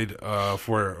that side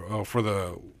for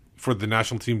the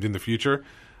national team in the future.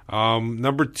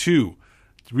 Number 2,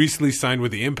 recently signed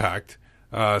with the Impact,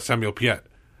 Samuel Piette.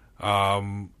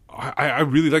 I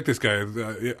really like this guy.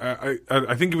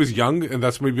 I think he was young, and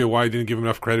that's maybe why I didn't give him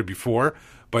enough credit before.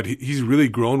 But he's really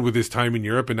grown with his time in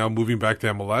Europe and now moving back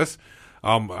to MLS.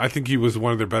 I think he was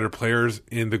one of their better players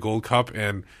in the Gold Cup,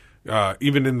 and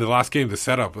even in the last game, the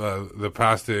setup, the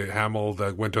pass to Hamill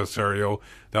that went to Osorio,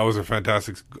 that was a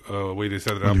fantastic way to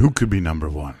set it up. And who could be number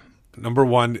 1? Number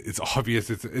 1, it's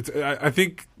obvious. I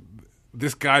think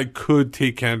this guy could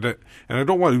take Canada, and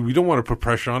we don't want to put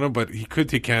pressure on him, but he could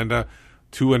take Canada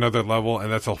to another level,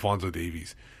 and that's Alphonso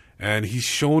Davies. And he's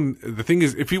shown, the thing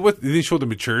is, if he didn't show the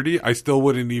maturity, I still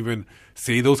wouldn't even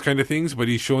say those kind of things, but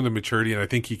he's shown the maturity, and I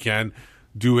think he can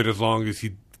do it as long as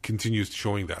he continues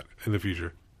showing that in the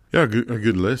future. Yeah, a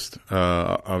good list.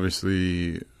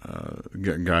 Obviously,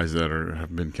 guys that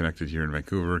have been connected here in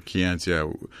Vancouver. Kientz,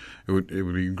 yeah, it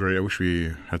would be great. I wish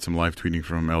we had some live tweeting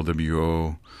from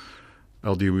LWO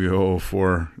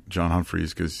for John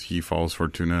Humphreys, because he follows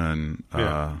Fortuna and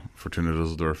Fortuna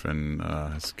Düsseldorf, and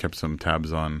has kept some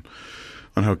tabs on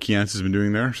how Kientz has been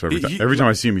doing there. So every time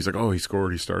I see him, he's like, "Oh, he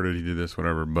scored, he started, he did this,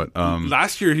 whatever." But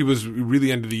last year he was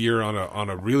really end of the year on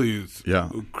a really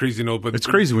crazy note. But it's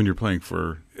crazy when you're playing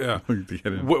for But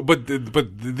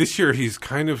this year he's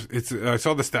kind of I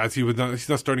saw the stats. He's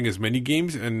not starting as many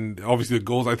games, and obviously the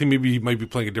goals. I think maybe he might be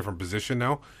playing a different position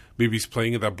now. Maybe he's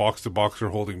playing in that box to box or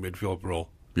holding midfield role.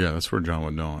 Yeah, that's where John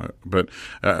would know. But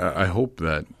I hope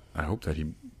that he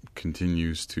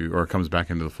continues to, or comes back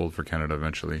into the fold for Canada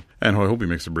eventually, and I hope he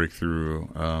makes a breakthrough.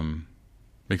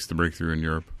 Makes the breakthrough in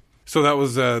Europe. So that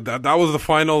was that was the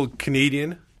final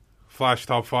Canadian Flash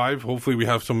Top 5. Hopefully, we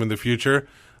have some in the future.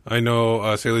 I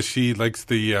know Sailor She likes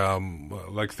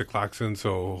the klaxon,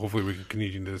 so hopefully we can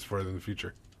continue this further in the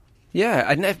future.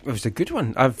 Yeah, and it was a good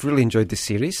one. I've really enjoyed the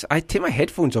series. I take my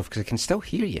headphones off because I can still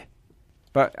hear you.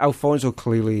 But Alphonso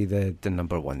clearly the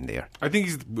number 1 there. I think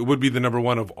he would be the number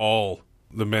 1 of all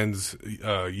the men's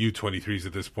U23s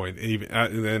at this point,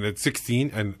 and at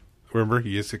 16, and remember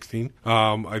he is 16.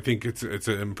 I think it's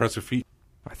an impressive feat.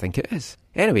 I think it is.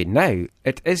 Anyway, now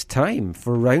it is time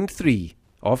for round 3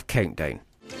 of Countdown.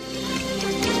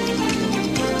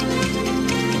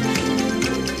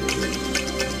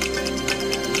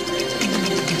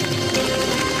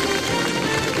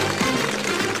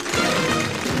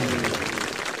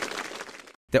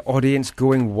 The audience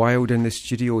going wild in the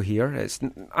studio here. It's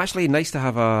actually nice to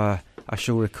have a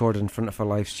show recorded in front of a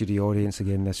live studio audience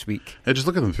again this week. Yeah, just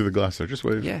look at them through the glass there. Just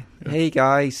wave. Yeah. Hey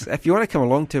guys, if you want to come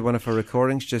along to one of our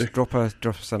recordings, just drop us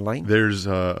a line. There's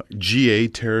GA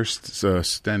terraced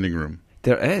standing room.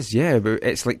 There is, yeah, but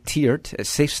it's like tiered. It's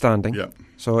safe standing. Yeah.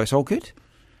 So it's all good.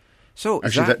 So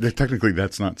actually, technically,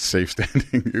 that's not safe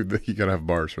standing. You got to have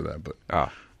bars for that, but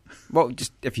well,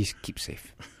 just if you keep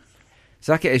safe.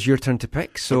 Zach, it is your turn to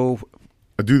pick. So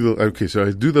I do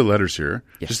the letters here.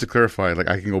 Yes. Just to clarify, like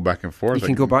I can go back and forth. You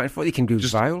can go back and forth. You can do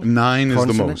vowel. 9 consonant.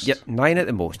 is the most. Yep, 9 at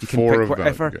the most. You can pick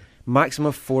whatever. Okay. Maximum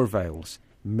of 4 vowels.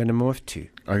 Minimum of 2.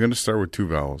 I'm going to start with 2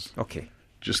 vowels. Okay.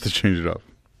 Just to change it up.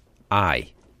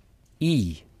 I.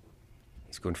 E.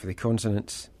 He's going for the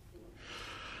consonants.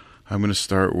 I'm going to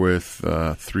start with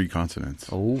 3 consonants.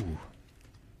 Oh.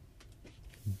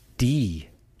 D.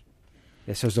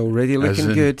 This is already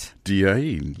looking good.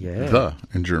 D-I-E. Yeah. The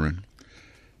in German.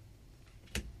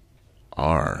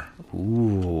 R.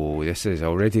 Ooh, this is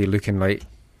already looking like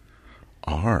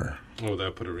R. Oh,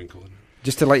 that put a wrinkle in it.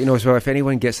 Just to let you know as well, if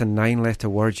anyone gets a 9-letter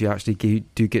word, you actually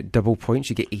do get double points.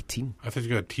 You get 18. I thought you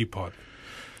got a teapot.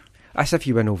 That's if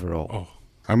you win overall. Oh.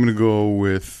 I'm going to go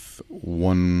with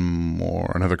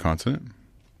another consonant.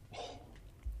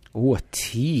 Oh, a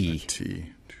T. A T.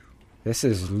 This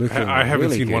is looking. I haven't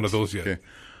really seen good. one of those yet. Okay.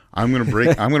 I'm gonna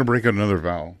break out another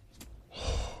vowel.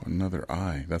 Another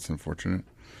I. That's unfortunate.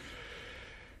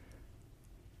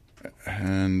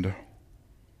 And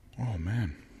oh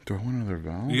man, do I want another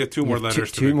vowel? You get 2 more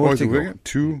letters. Two more to go.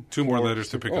 Two more letters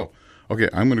to pick up. Okay,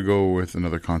 I'm gonna go with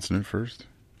another consonant first.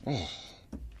 Oh,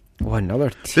 another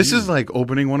T. This is like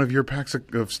opening one of your packs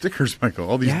of stickers, Michael.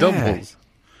 All these doubles.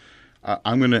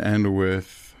 I'm gonna end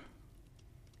with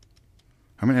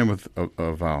I'm going to end with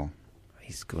a vowel.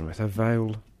 He's going with a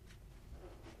vowel.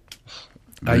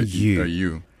 A U. A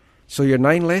U. So your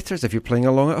 9 letters, if you're playing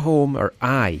along at home, are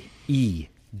I, E,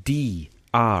 D,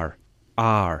 R,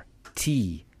 R,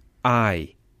 T,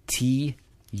 I, T,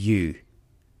 U.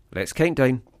 Let's count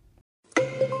down.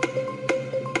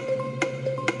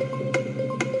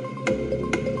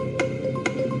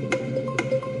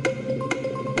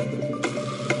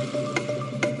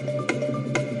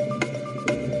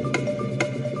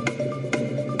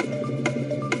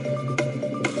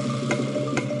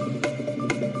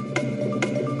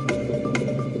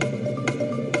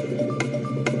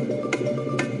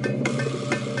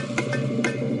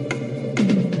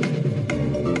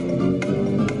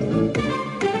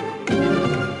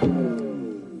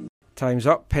 Time's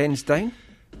up, pens down.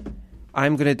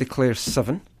 I'm going to declare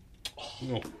 7.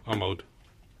 No, I'm out.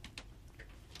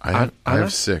 I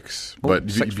have 6, Oh, but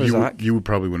 6 for you Zach.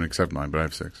 probably wouldn't accept mine, but I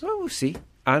have 6. Oh, we'll see.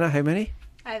 Anna, how many?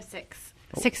 I have 6.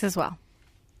 6 as well.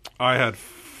 I had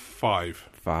 5.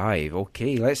 5.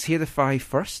 Okay, let's hear the 5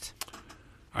 first.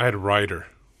 I had rider.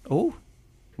 Oh,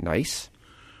 nice.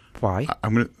 Why?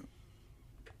 I'm going to...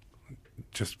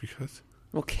 Just because.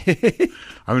 Okay.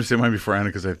 I'm going to say mine before Anna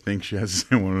because I think she has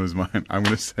the same one as mine. I'm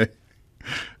going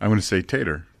to say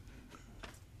tater.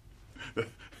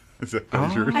 Is that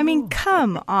yours? I mean,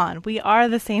 come on. We are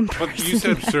the same person. But you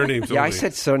said surnames only. Yeah, I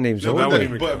said surnames No, that only.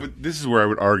 wouldn't even count. But this is where I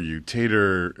would argue.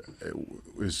 Tater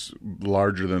is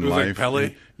larger than It was like life.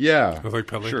 Pele? Yeah. It was like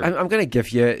Pele? Sure. I'm going to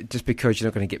give you, just because you're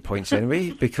not going to get points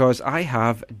anyway, because I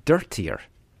have dirtier.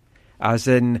 As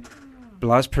in,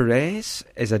 Blas Perez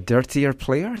is a dirtier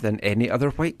player than any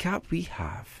other Whitecap we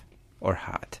have or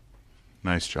had.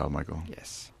 Nice job, Michael.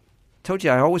 Yes. Told you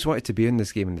I always wanted to be in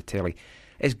this game in the telly.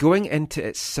 It's going into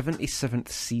its 77th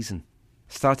season.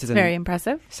 Very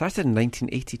impressive. Started in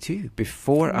 1982,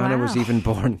 before Anna was Wow. even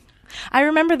born. I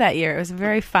remember that year. It was a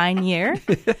very fine year.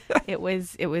 It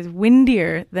was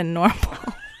windier than normal.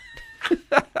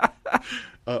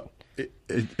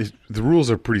 The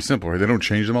rules are pretty simple, right? They don't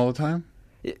change them all the time?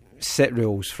 Set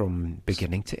rules from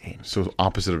beginning to end. So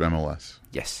opposite of MLS.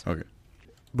 Yes. Okay.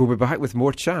 We'll be back with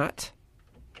more chat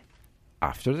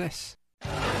after this.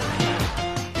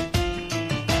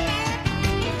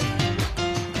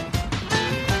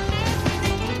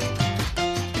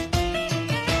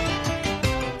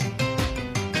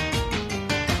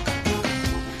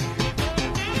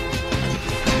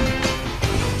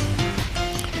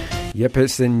 Yep,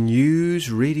 it's the news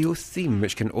radio theme,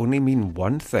 which can only mean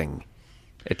one thing.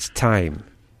 It's time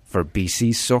for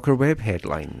BC's Soccer Web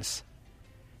headlines.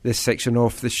 This section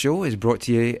of the show is brought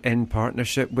to you in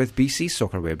partnership with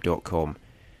bcsoccerweb.com,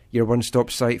 your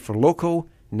one-stop site for local,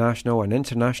 national and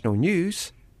international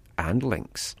news and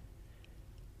links.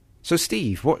 So,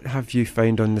 Steve, what have you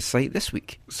found on the site this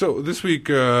week? So this week,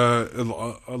 a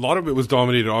lot of it was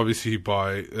dominated, obviously,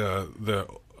 by the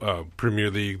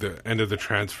Premier League, the end of the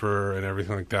transfer and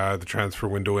everything like that, the transfer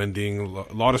window ending,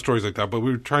 a lot of stories like that. But we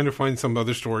were trying to find some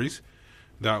other stories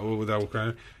that will kind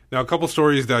of... Now, a couple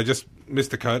stories that I just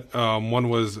missed the cut. One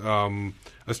was a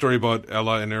story about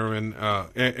Ella and Aaron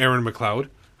McLeod,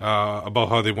 about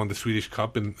how they won the Swedish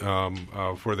Cup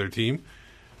for their team.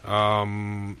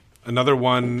 Another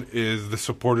one is the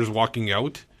supporters walking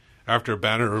out after a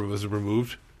banner was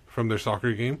removed from their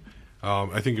soccer game.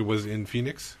 I think it was in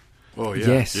Phoenix. Oh, yeah.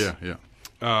 Yes. Yeah.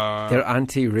 Their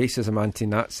anti-racism,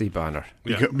 anti-Nazi banner.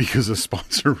 Yeah. Because a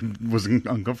sponsor was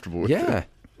uncomfortable with it.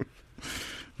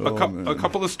 A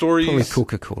couple of stories. Probably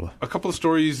Coca-Cola. A couple of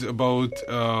stories about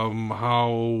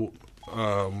how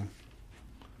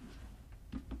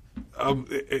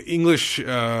English,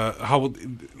 how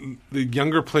the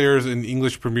younger players in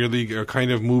English Premier League are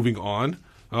kind of moving on.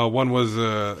 One was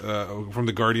from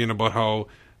The Guardian about how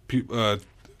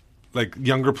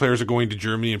younger players are going to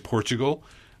Germany and Portugal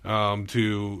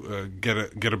to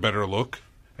get a better look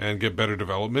and get better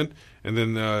development. And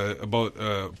then about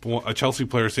a Chelsea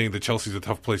player saying that Chelsea's a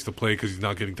tough place to play because he's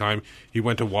not getting time. He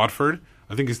went to Watford.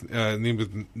 I think his name was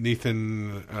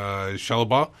Nathan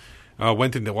Chalobah.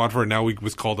 Went into Watford, and now he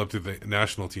was called up to the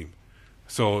national team.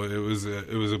 So it was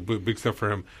a big step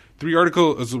for him. 3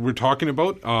 articles we're talking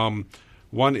about.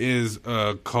 One is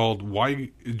called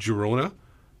 "Why Girona."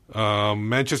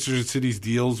 Manchester City's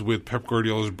deals with Pep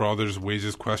Guardiola's brothers'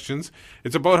 wages questions.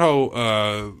 It's about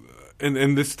how,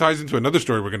 and this ties into another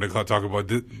story we're going to talk about,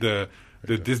 the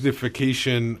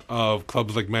Disneyfication of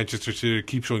clubs like Manchester City to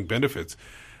keep showing benefits.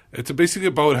 It's basically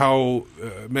about how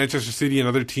Manchester City and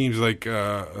other teams like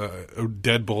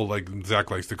Dead Bull, like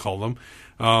Zach likes to call them,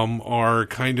 are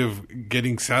kind of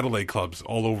getting satellite clubs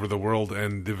all over the world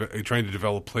and trying to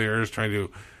develop players, trying to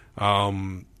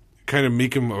kind of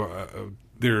make them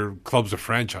their clubs a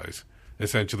franchise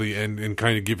essentially, and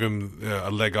kind of give him a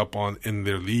leg up in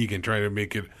their league and try to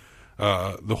make it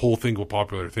the whole thing a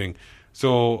popular thing.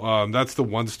 So that's the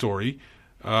one story.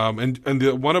 And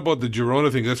the one about the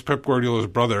Girona thing, that's Pep Guardiola's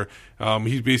brother.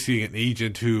 He's basically an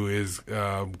agent who is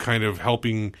kind of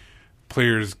helping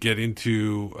players get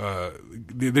into.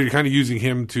 They're kind of using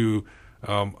him to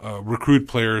recruit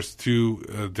players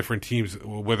to different teams,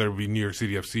 whether it be New York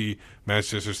City FC,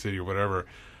 Manchester City, or whatever.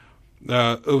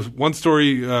 One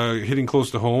story hitting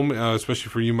close to home, especially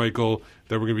for you, Michael,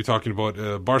 that we're going to be talking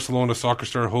about. Barcelona soccer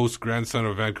star host grandson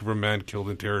of Vancouver man killed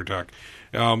in terror attack.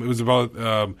 It was about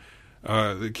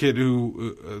the kid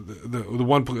who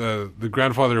the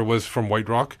grandfather was from White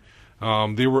Rock.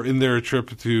 They were in their trip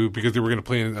because they were going to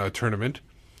play in a tournament,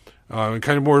 kind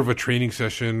of more of a training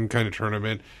session kind of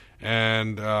tournament.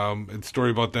 And it's a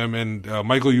story about them. And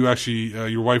Michael, you actually,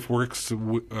 your wife works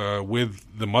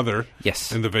with the mother,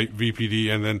 yes, in the VPD,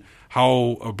 and then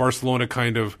how Barcelona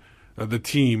kind of the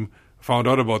team found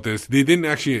out about this. They didn't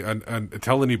actually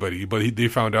tell anybody, but they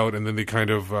found out, and then they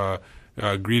kind of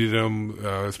greeted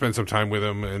him, spent some time with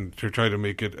him, and to try to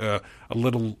make it a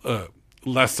little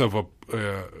less of a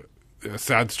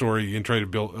sad story, and try to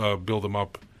build them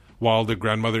up while the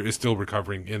grandmother is still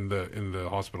recovering in the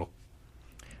hospital.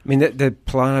 I mean, the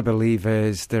plan, I believe,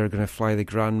 is they're going to fly the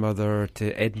grandmother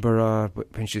to Edinburgh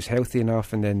when she's healthy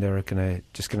enough, and then they're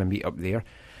just going to meet up there.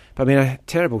 But I mean, a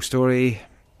terrible story.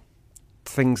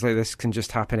 Things like this can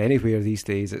just happen anywhere these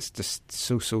days. It's just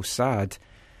so sad.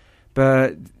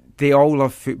 But they all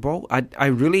love football. I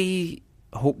really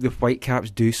hope the Whitecaps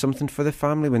do something for the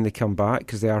family when they come back,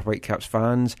 because they are Whitecaps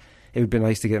fans. It would be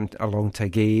nice to get them along to a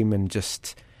game and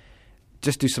just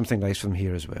do something nice for them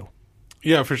here as well.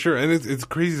 Yeah, for sure. And it's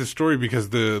crazy, the story, because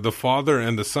the father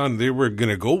and the son, they were going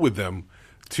to go with them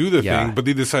to the thing, but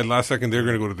they decided last second they're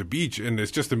going to go to the beach. And it's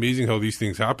just amazing how these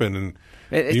things happen.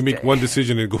 And you make one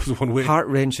decision and it goes one way.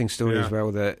 Heart-wrenching story as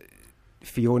well, that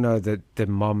Fiona, the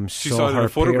mum, saw her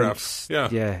photographs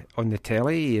on the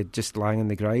telly, just lying on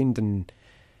the ground, and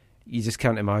you just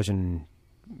can't imagine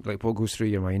like what goes through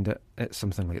your mind at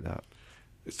something like that.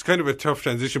 It's kind of a tough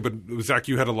transition, but Zach,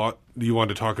 you had a lot you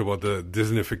wanted to talk about, the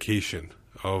Disneyfication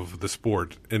of the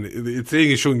sport, and it's saying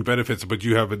it's showing benefits, but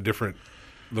you have a different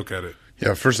look at it.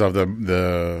 Yeah, first off,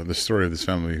 the story of this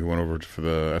family who went over for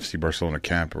the FC Barcelona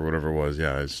camp or whatever it was,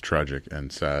 is tragic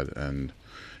and sad, and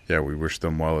we wish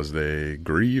them well as they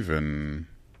grieve and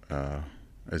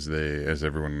as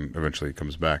everyone eventually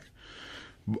comes back.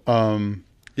 I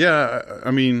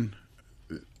mean,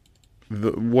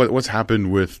 what's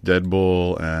happened with Dead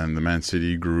Bull and the Man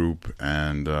City group,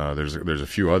 and there's a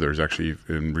few others actually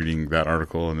in reading that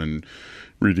article and then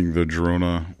reading the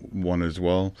Girona one as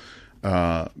well.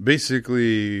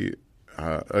 Basically,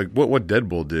 what Dead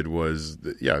Bull did was,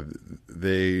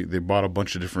 they bought a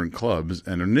bunch of different clubs,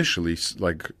 and initially,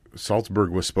 like,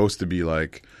 Salzburg was supposed to be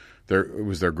like it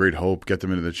was their great hope, get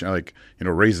them into the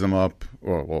raise them up.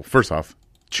 Well, first off,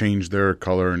 change their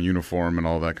color and uniform and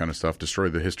all that kind of stuff, destroy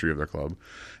the history of their club,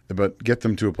 but get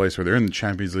them to a place where they're in the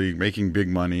Champions League, making big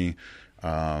money,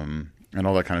 and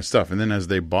all that kind of stuff. And then as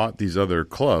they bought these other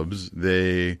clubs,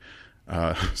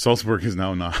 Salzburg is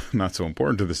now not so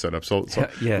important to the setup.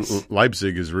 Yes.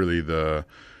 Leipzig is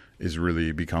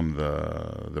really become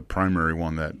the primary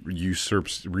one that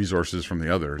usurps resources from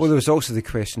the others. Well, there was also the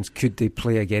questions: could they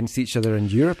play against each other in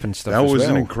Europe and stuff? That was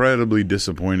an incredibly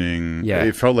disappointing. Yeah.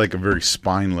 It felt like a very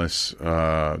spineless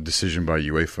decision by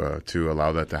UEFA to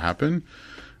allow that to happen,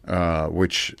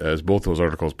 which, as both those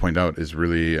articles point out, is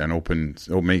really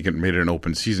made it an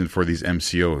open season for these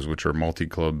MCOs, which are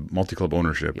multi-club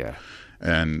ownership. Yeah,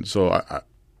 and so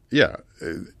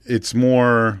it's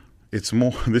more.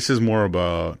 This is more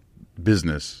about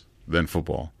business than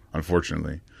football,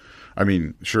 unfortunately. I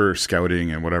mean, sure,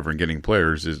 scouting and whatever and getting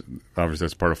players is obviously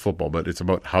that's part of football, but it's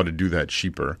about how to do that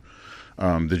cheaper.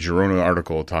 The Girona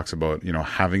article talks about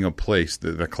having a place.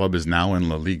 The club is now in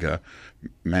La Liga.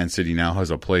 Man City now has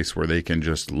a place where they can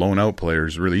just loan out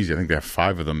players really easy. I think they have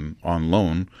 5 of them on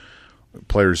loan,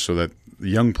 players, so that the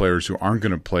young players who aren't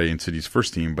going to play in City's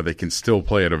first team, but they can still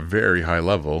play at a very high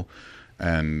level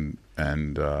and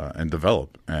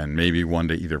develop, and maybe one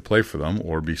day either play for them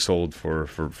or be sold for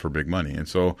big money. And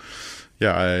so,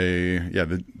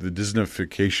 the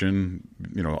Disneyfication,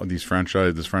 this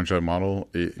franchise model,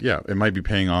 it might be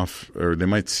paying off, or they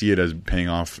might see it as paying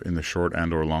off in the short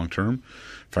and or long term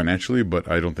financially, but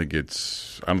I don't think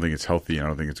it's healthy, and I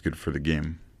don't think it's good for the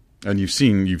game. And you've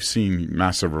seen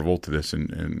massive revolt to this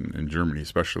in Germany,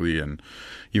 especially, and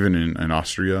even in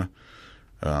Austria.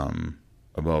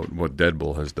 About what Dead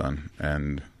Bull has done,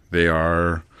 and they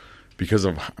are because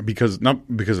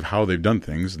of how they've done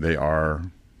things, they are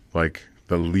like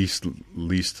the least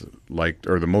liked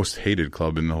or the most hated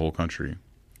club in the whole country.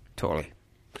 Totally.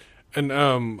 And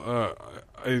I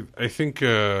think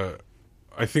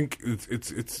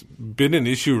it's been an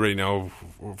issue right now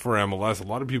for MLS. A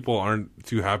lot of people aren't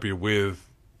too happy with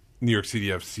New York City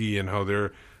FC and how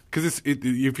they're, because if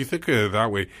you think of it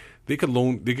that way, they could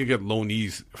get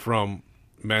loanees from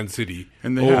Man City,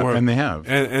 and they have,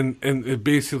 and it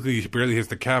basically barely hits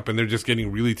the cap, and they're just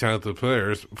getting really talented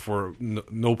players for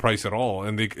no price at all,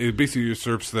 and it basically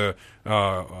usurps the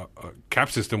cap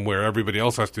system where everybody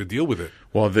else has to deal with it.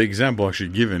 Well, the example actually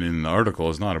given in the article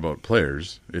is not about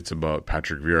players; it's about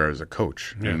Patrick Vieira as a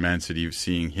coach, and Man City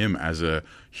seeing him as a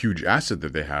huge asset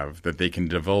that they have, that they can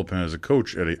develop him as a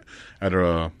coach at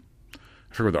a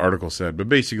I forget what the article said, but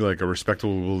basically like a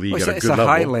respectable league at a good level. It's a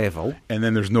high level. And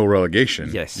then there's no relegation.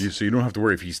 Yes. So you don't have to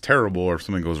worry if he's terrible or if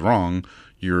something goes wrong,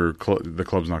 the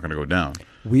club's not going to go down.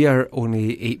 We are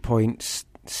only 8 points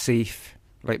safe,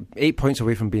 like 8 points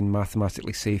away from being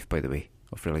mathematically safe, by the way,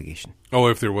 of relegation. Oh,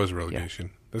 if there was relegation.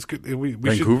 Yeah. That's good. We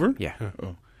Vancouver? Yeah.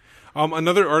 Oh.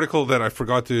 Another article that I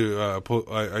forgot to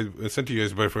I sent to you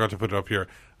guys, but I forgot to put it up here.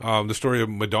 The story of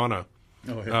Madonna.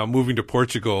 Moving to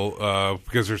Portugal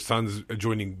because her son's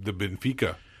joining the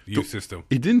Benfica youth system.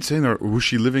 It didn't say that. Was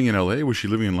she living in LA? Was she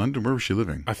living in London? Where was she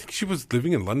living? I think she was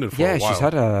living in London for a while. Yeah, she's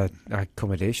had a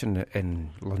accommodation in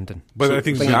London. But I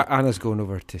think Anna's going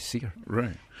over to see her.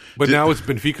 Right. But now it's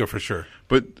Benfica for sure.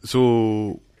 But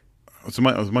so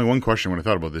my one question when I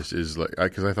thought about this is like,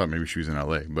 because I thought maybe she was in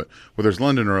LA, but whether it's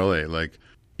London or LA,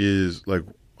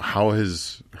 how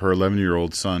has her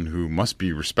 11-year-old son, who must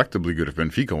be respectably good if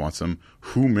Benfica wants him,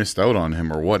 who missed out on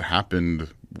him, or what happened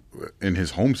in his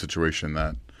home situation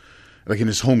that, like in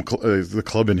his home, the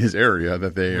club in his area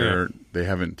that they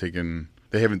haven't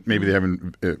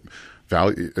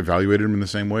evaluated him in the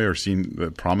same way or seen the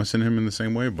promise in him in the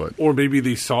same way, or maybe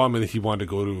they saw him and he wanted to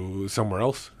go to somewhere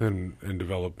else and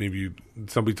develop. Maybe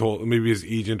his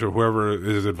agent or whoever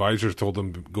his advisors told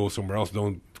him to go somewhere else.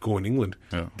 Don't go in England.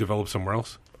 Develop somewhere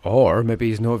else. Or maybe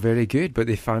he's not very good, but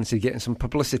they fancy getting some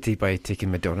publicity by taking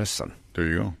Madonna's son. There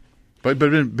you go. But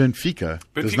Benfica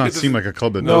does not seem like a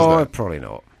club that does that. No, probably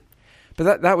not.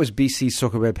 But that was BC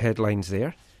Soccer Web headlines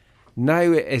there. Now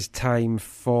it is time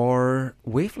for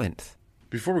Wavelength.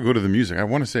 Before we go to the music, I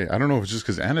want to say, I don't know if it's just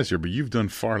because Anna's here, but you've done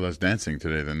far less dancing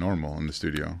today than normal in the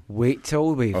studio. Wait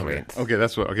till Wavelength.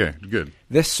 Okay, good.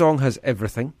 This song has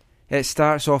everything. It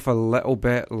starts off a little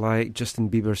bit like Justin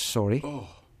Bieber's Sorry. Oh.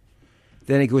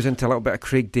 Then it goes into a little bit of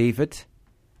Craig David.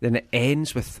 Then it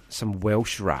ends with some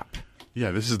Welsh rap.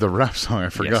 Yeah, this is the rap song. I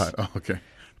forgot. Yes. Oh, okay.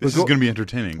 This is going to be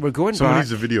entertaining. Someone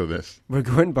needs to video this. We're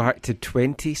going back to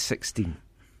 2016.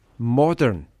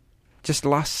 Modern. Just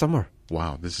last summer.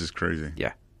 Wow, this is crazy.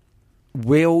 Yeah.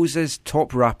 Wales's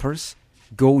top rappers,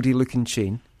 Goldie Lookin'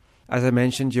 Chain. As I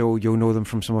mentioned, you'll know them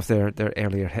from some of their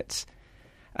earlier hits.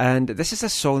 And this is a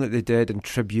song that they did in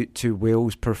tribute to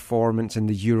Wales' performance in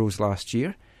the Euros last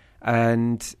year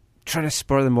and trying to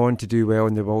spur them on to do well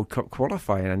in the World Cup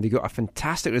qualifying. And they got a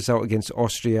fantastic result against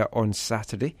Austria on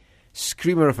Saturday.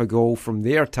 Screamer of a goal from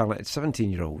their talented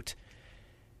 17-year-old.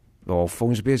 Well,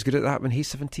 Phones will be as good at that when he's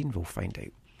 17, we'll find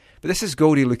out. But this is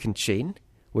Goldie Lookin' Chain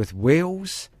with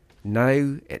Wales.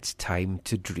 Now it's time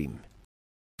to dream.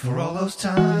 For all those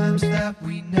times that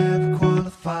we never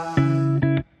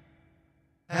qualified,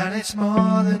 and it's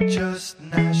more than just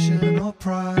national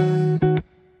pride.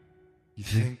 You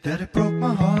think that it broke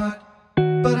my heart,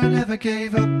 but I never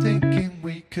gave up thinking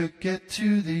we could get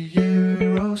to the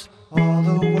Euros or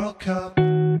the World Cup.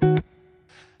 And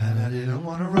I didn't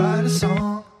want to write a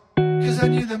song, 'cause I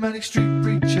knew the Manic Street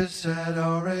Preachers had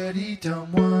already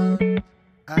done one.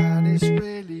 And it's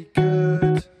really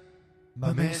good.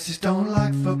 My missus don't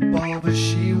like football, but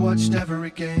she watched every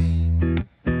game.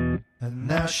 And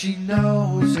now she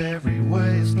knows every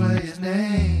Wales player's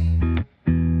name.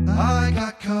 I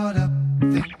got caught up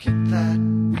thinking that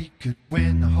we could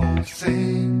win the whole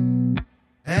thing.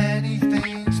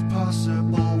 Anything's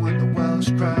possible when the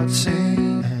Welsh crowd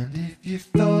sing. And if you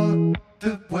thought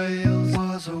that Wales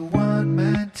was a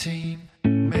one-man team,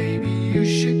 maybe you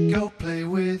should go play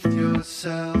with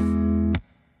yourself.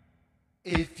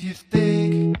 If you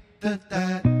think that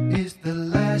that is the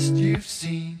last you've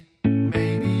seen,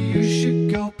 maybe you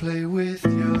should go play with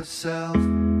yourself.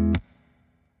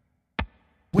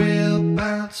 We'll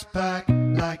bounce back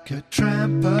like a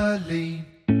trampoline.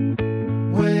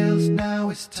 Wales, now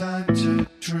it's time to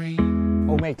dream.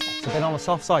 Oh mate, it's a bit on the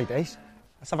soft side, eh?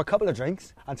 Let's have a couple of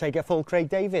drinks and take it full Craig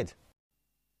David.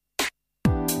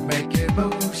 Making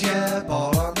moves, yeah,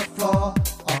 ball on the floor.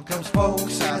 On comes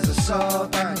Folks as a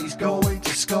sub and he's going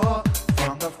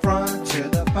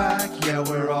Yeah,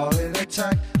 we're all in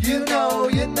attack. You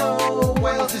know,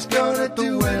 Wales is gonna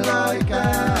do it like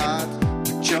that.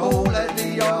 With Joel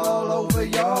Edley all over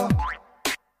ya.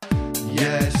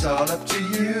 Yeah, it's all up to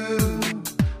you.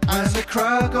 As the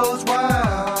crowd goes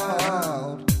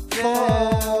wild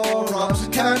for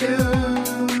Robson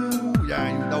Canoe.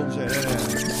 Yeah, you knows it,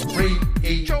 innit?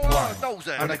 3, 2, 1.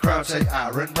 And the crowd say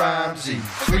Aaron Ramsey.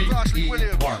 3, 2,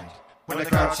 1. When the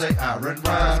crowd say Aaron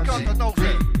Ramsey.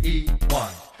 3, 2, 1.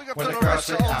 When the crowd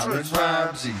say Aaron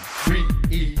Ramsey.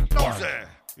 3, 2, 1.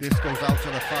 This goes out to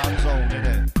the fan zone,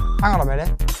 innit? Hang on a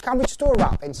minute. Can't we just do a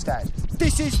rap instead?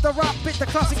 This is the rap bit, the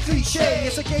classic cliche.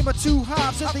 It's a game of two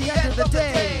halves at the end of the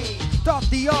day. Dot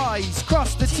the I's,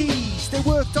 cross the T's. They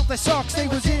worked off their socks, they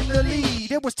was in the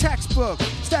lead. It was textbook,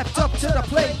 stepped up to the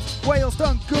plate. Wales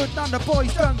done good and the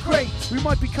boys done great. We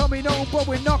might be coming home, but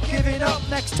we're not giving up.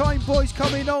 Next time, boys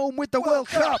coming home with the World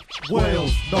Cup.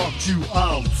 Wales knocked you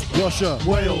out. Russia,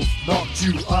 Wales knocked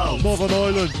you out. Northern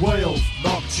Ireland, Wales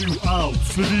knocked you out.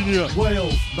 Slovenia,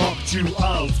 Wales knocked you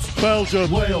out. Belgium,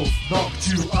 Wales knocked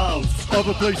you out.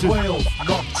 Other places, Wales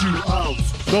knocked you out.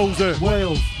 Those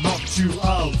Wales knocked you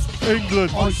out.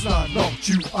 England, Iceland knocked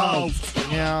you out.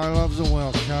 Yeah, I love the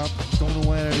World Cup. Don't know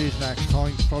where it is next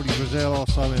time. Probably Brazil or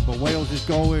something. But Wales is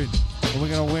going, and we're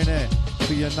going to win it.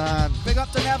 For your nan. Big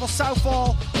up to Neville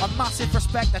Southall. A massive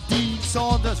respect to Dean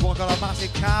Saunders. One got a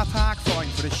massive car park fine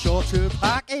for the short-term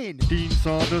parking. Dean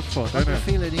Saunders, fuck, I can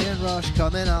feel it, Ian Rush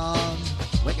coming on.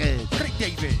 Wicked. Great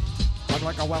David. I'm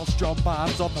like a Welsh John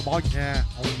Barnes on the mic. Yeah,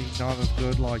 only not as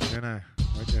good like, innit?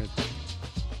 Wicked.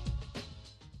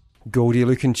 Goldie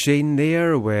looking chain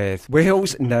there with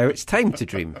Wales. Now it's time to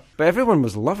dream. But everyone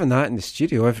was loving that in the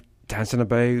studio, dancing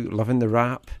about, loving the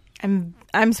rap.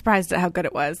 I'm surprised at how good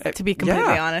it was, to be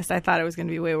completely honest. I thought it was going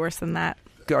to be way worse than that.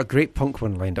 Got a great punk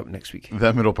one lined up next week.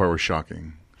 That middle part was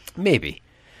shocking. Maybe.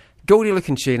 Goldie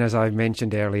looking chain, as I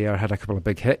mentioned earlier, had a couple of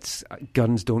big hits.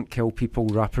 Guns Don't Kill People,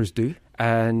 Rappers Do.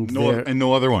 And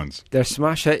no other ones. Their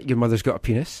smash hit, Your Mother's Got a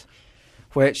Penis,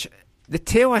 which the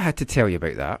tale I had to tell you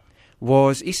about that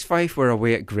was East Fife were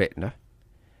away at Gretna,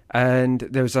 and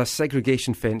there was a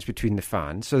segregation fence between the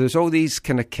fans. So there's all these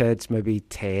kind of kids, maybe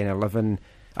 10, 11,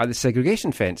 at the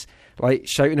segregation fence, like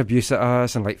shouting abuse at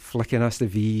us and like flicking us the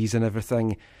V's and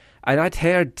everything. And I'd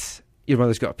heard Your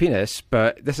Mother's Got a Penis,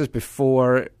 but this is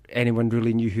before anyone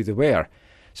really knew who they were.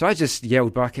 So I just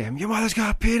yelled back at him, Your Mother's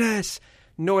Got a Penis!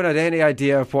 No one had any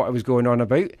idea of what I was going on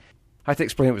about. I had to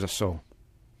explain it was a song.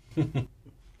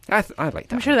 I liked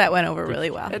that. I'm sure that went over really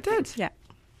well. It did. Yeah.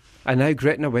 And now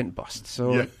Gretna went bust.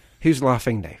 So who's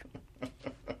laughing now?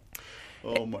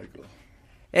 Oh, my God.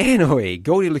 Anyway,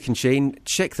 Goldie Looking Chain,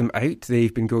 check them out.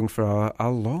 They've been going for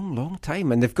a long, long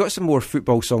time. And they've got some more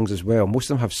football songs as well. Most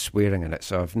of them have swearing in it,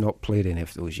 so I've not played any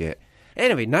of those yet.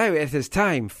 Anyway, now it is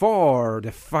time for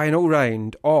the final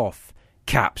round of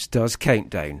Caps Does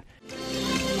Countdown.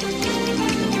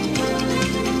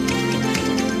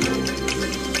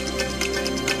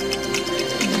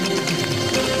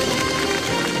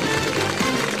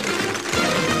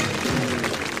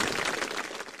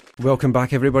 Welcome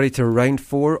back, everybody, to round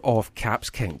 4 of Caps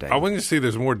Countdown. I want to say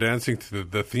there's more dancing to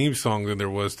the theme song than there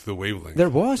was to the Wavelength. There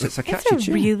was. It's a catchy tune. It's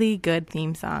a really good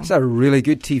theme song. It's a really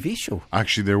good TV show.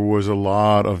 Actually, there was a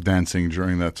lot of dancing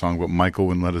during that song, but Michael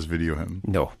wouldn't let us video him.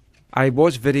 No. I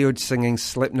was videoed singing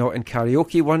Slipknot in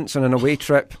karaoke once on an away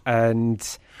trip, and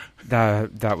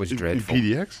that was dreadful. In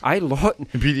PDX?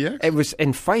 In PDX? It was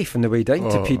in Fife on the way down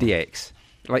to PDX,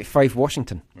 like Fife,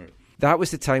 Washington. Right. That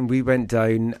was the time we went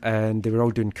down and they were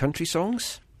all doing country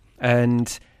songs,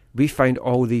 and we found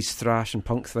all these thrash and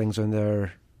punk things on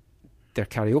their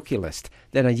karaoke list.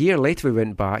 Then a year later we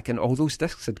went back and all those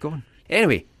discs had gone.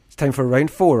 Anyway, it's time for round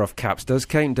 4 of Caps Does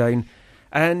Countdown.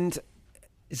 And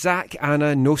Zach,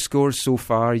 Anna, no scores so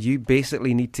far. You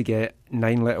basically need to get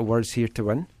 9-letter words here to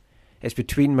win. It's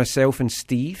between myself and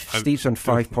Steve. Steve's on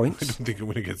 5 points. I don't think I'm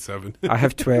going to get 7. I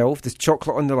have 12. There's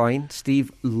chocolate on the line.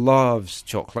 Steve loves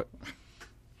chocolate.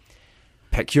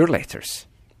 Pick your letters.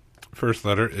 First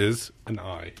letter is an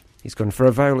I. He's gone for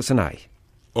a vowel. It's an I.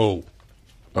 O.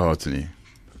 Oh, it's an E.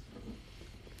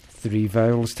 3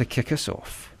 vowels to kick us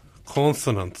off.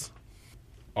 Consonants.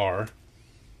 R.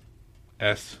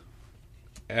 S.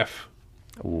 F.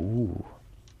 Ooh.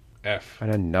 F.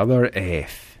 And another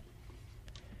F.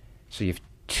 So you have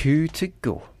 2 to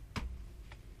go.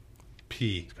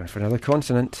 P. Going for another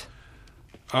consonant.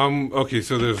 Okay,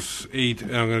 so there's 8,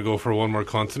 and I'm going to go for one more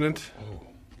consonant.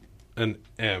 An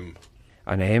M.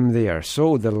 An M there.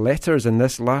 So the letters in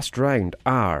this last round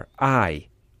are I,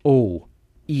 O,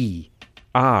 E,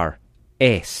 R,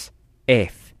 S,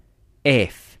 F,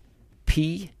 F,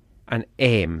 P, and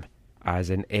M, as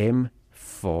in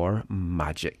for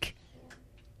magic.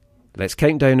 Let's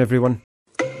count down, everyone.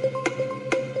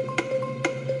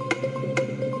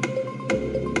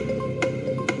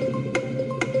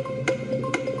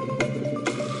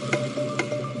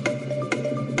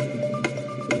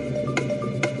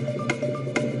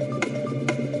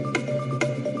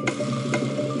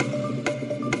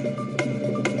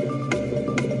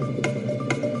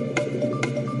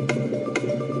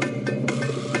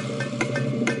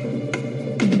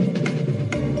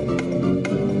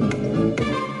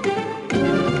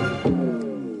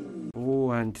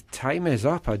 Time is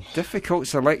up. A difficult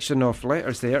selection of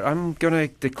letters there. I'm going to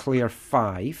declare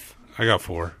 5. I got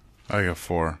 4. I got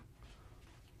 4.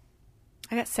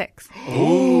 I got 6.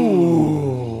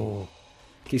 Ooh.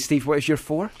 Okay, Steve, what is your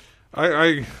 4?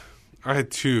 I had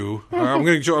 2. I'm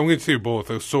going to say both.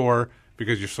 A sore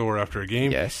because you're sore after a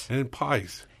game. Yes. And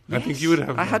pies. Yes. I think you would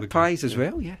have. I had pies as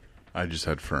well. Yeah. I just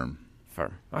had firm.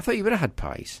 Firm. I thought you would have had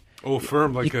pies. Oh,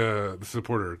 firm, like the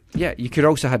supporter. Yeah, you could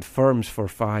also had firms for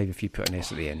 5 if you put an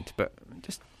S at the end, but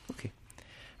just, okay.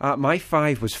 My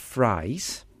 5 was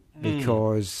fries,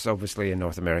 because obviously in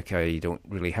North America you don't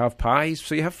really have pies,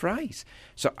 so you have fries.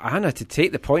 So Anna, to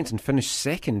take the points and finish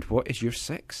second, what is your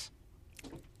 6?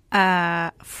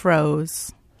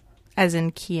 Froze. As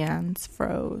in Kian's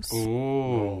froze.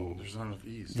 Oh. There's not enough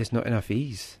E's. There's not enough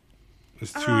E's.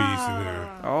 There's 2 E's in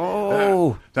there.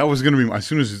 Oh. That was going to be, as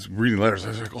soon as it's reading letters, I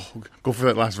was like, oh, go for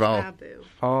that last vowel.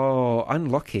 Oh,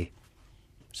 unlucky.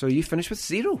 So you finished with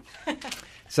 0.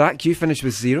 Zach, you finished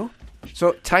with 0.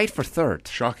 So tied for third.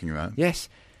 Shocking, that. Yes.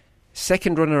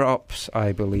 Second runner-ups,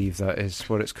 I believe that is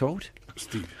what it's called.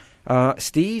 Steve.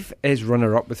 Steve is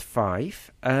runner-up with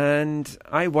 5, and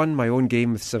I won my own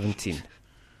game with 17.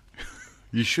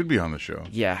 You should be on the show.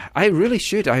 Yeah, I really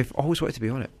should. I've always wanted to be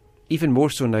on it. Even more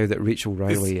so now that Rachel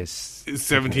Riley is... Is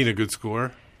 17 a good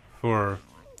score? For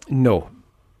No.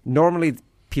 Normally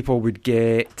people would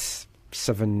get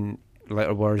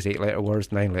 7-letter words, 8-letter words,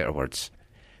 9-letter words.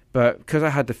 But because I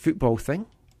had the football thing...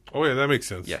 Oh, yeah, that makes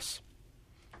sense. Yes.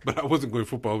 But I wasn't going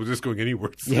football. I was just going any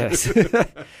words. Yes.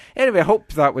 Anyway, I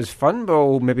hope that was fun.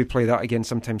 We'll maybe play that again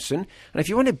sometime soon. And if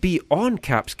you want to be on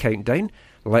Caps Countdown,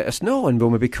 let us know, and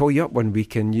we'll maybe call you up one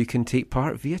week and you can take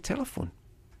part via telephone.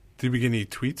 Did we get any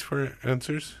tweets for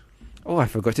answers? Oh, I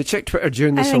forgot to check Twitter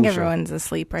during the I think social. Everyone's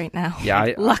asleep right now.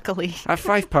 Yeah, luckily. At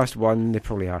 1:05, they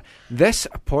probably are. This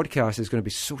podcast is going to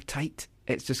be so tight.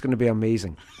 It's just going to be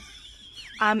amazing.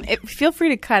 Feel free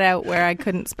to cut out where I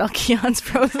couldn't spell Keon's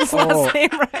Froze's last name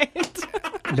right.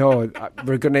 No,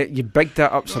 we're going to... You bigged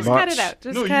that up so much. Cut it out.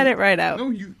 Just cut it right out.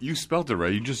 No, you spelt it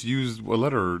right. You just used a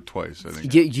letter twice, I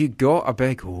think. You got a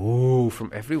big from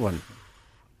everyone.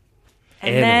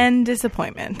 And then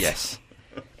disappointment. Yes.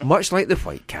 Much like the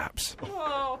Whitecaps.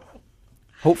 Oh.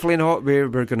 Hopefully not. We're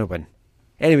going to win.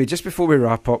 Anyway, just before we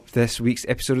wrap up this week's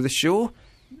episode of the show,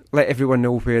 let everyone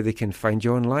know where they can find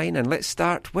you online. And let's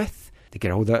start with the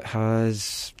girl that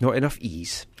has not enough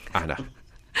E's, Anna.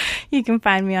 You can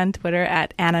find me on Twitter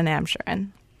at Anna Namshuren.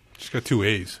 She's got 2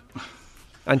 A's.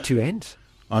 And 2 N's.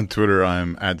 On Twitter,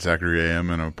 I'm at Zachary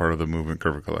AM, and I'm part of the Movement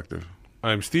Curve Collective.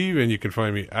 I'm Steve, and you can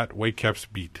find me at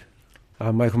WhitecapsBeat.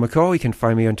 I'm Michael McCall. You can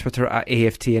find me on Twitter at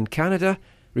AFTN Canada.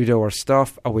 Read our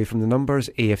stuff away from the numbers,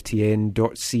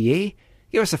 aftn.ca.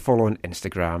 Give us a follow on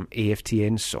Instagram,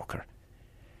 AFTN Soccer.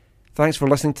 Thanks for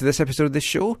listening to this episode of the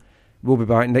show. We'll be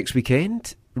back next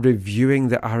weekend reviewing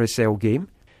the RSL game.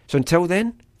 So until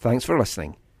then, thanks for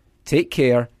listening. Take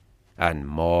care, and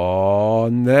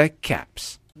mon the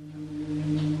Caps.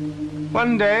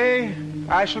 One day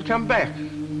I shall come back.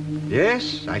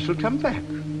 Yes, I shall come back.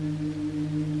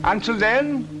 Until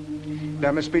then,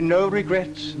 there must be no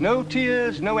regrets, no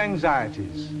tears, no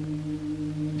anxieties.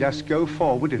 Just go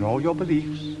forward in all your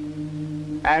beliefs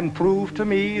and prove to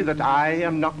me that I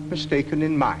am not mistaken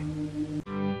in mine.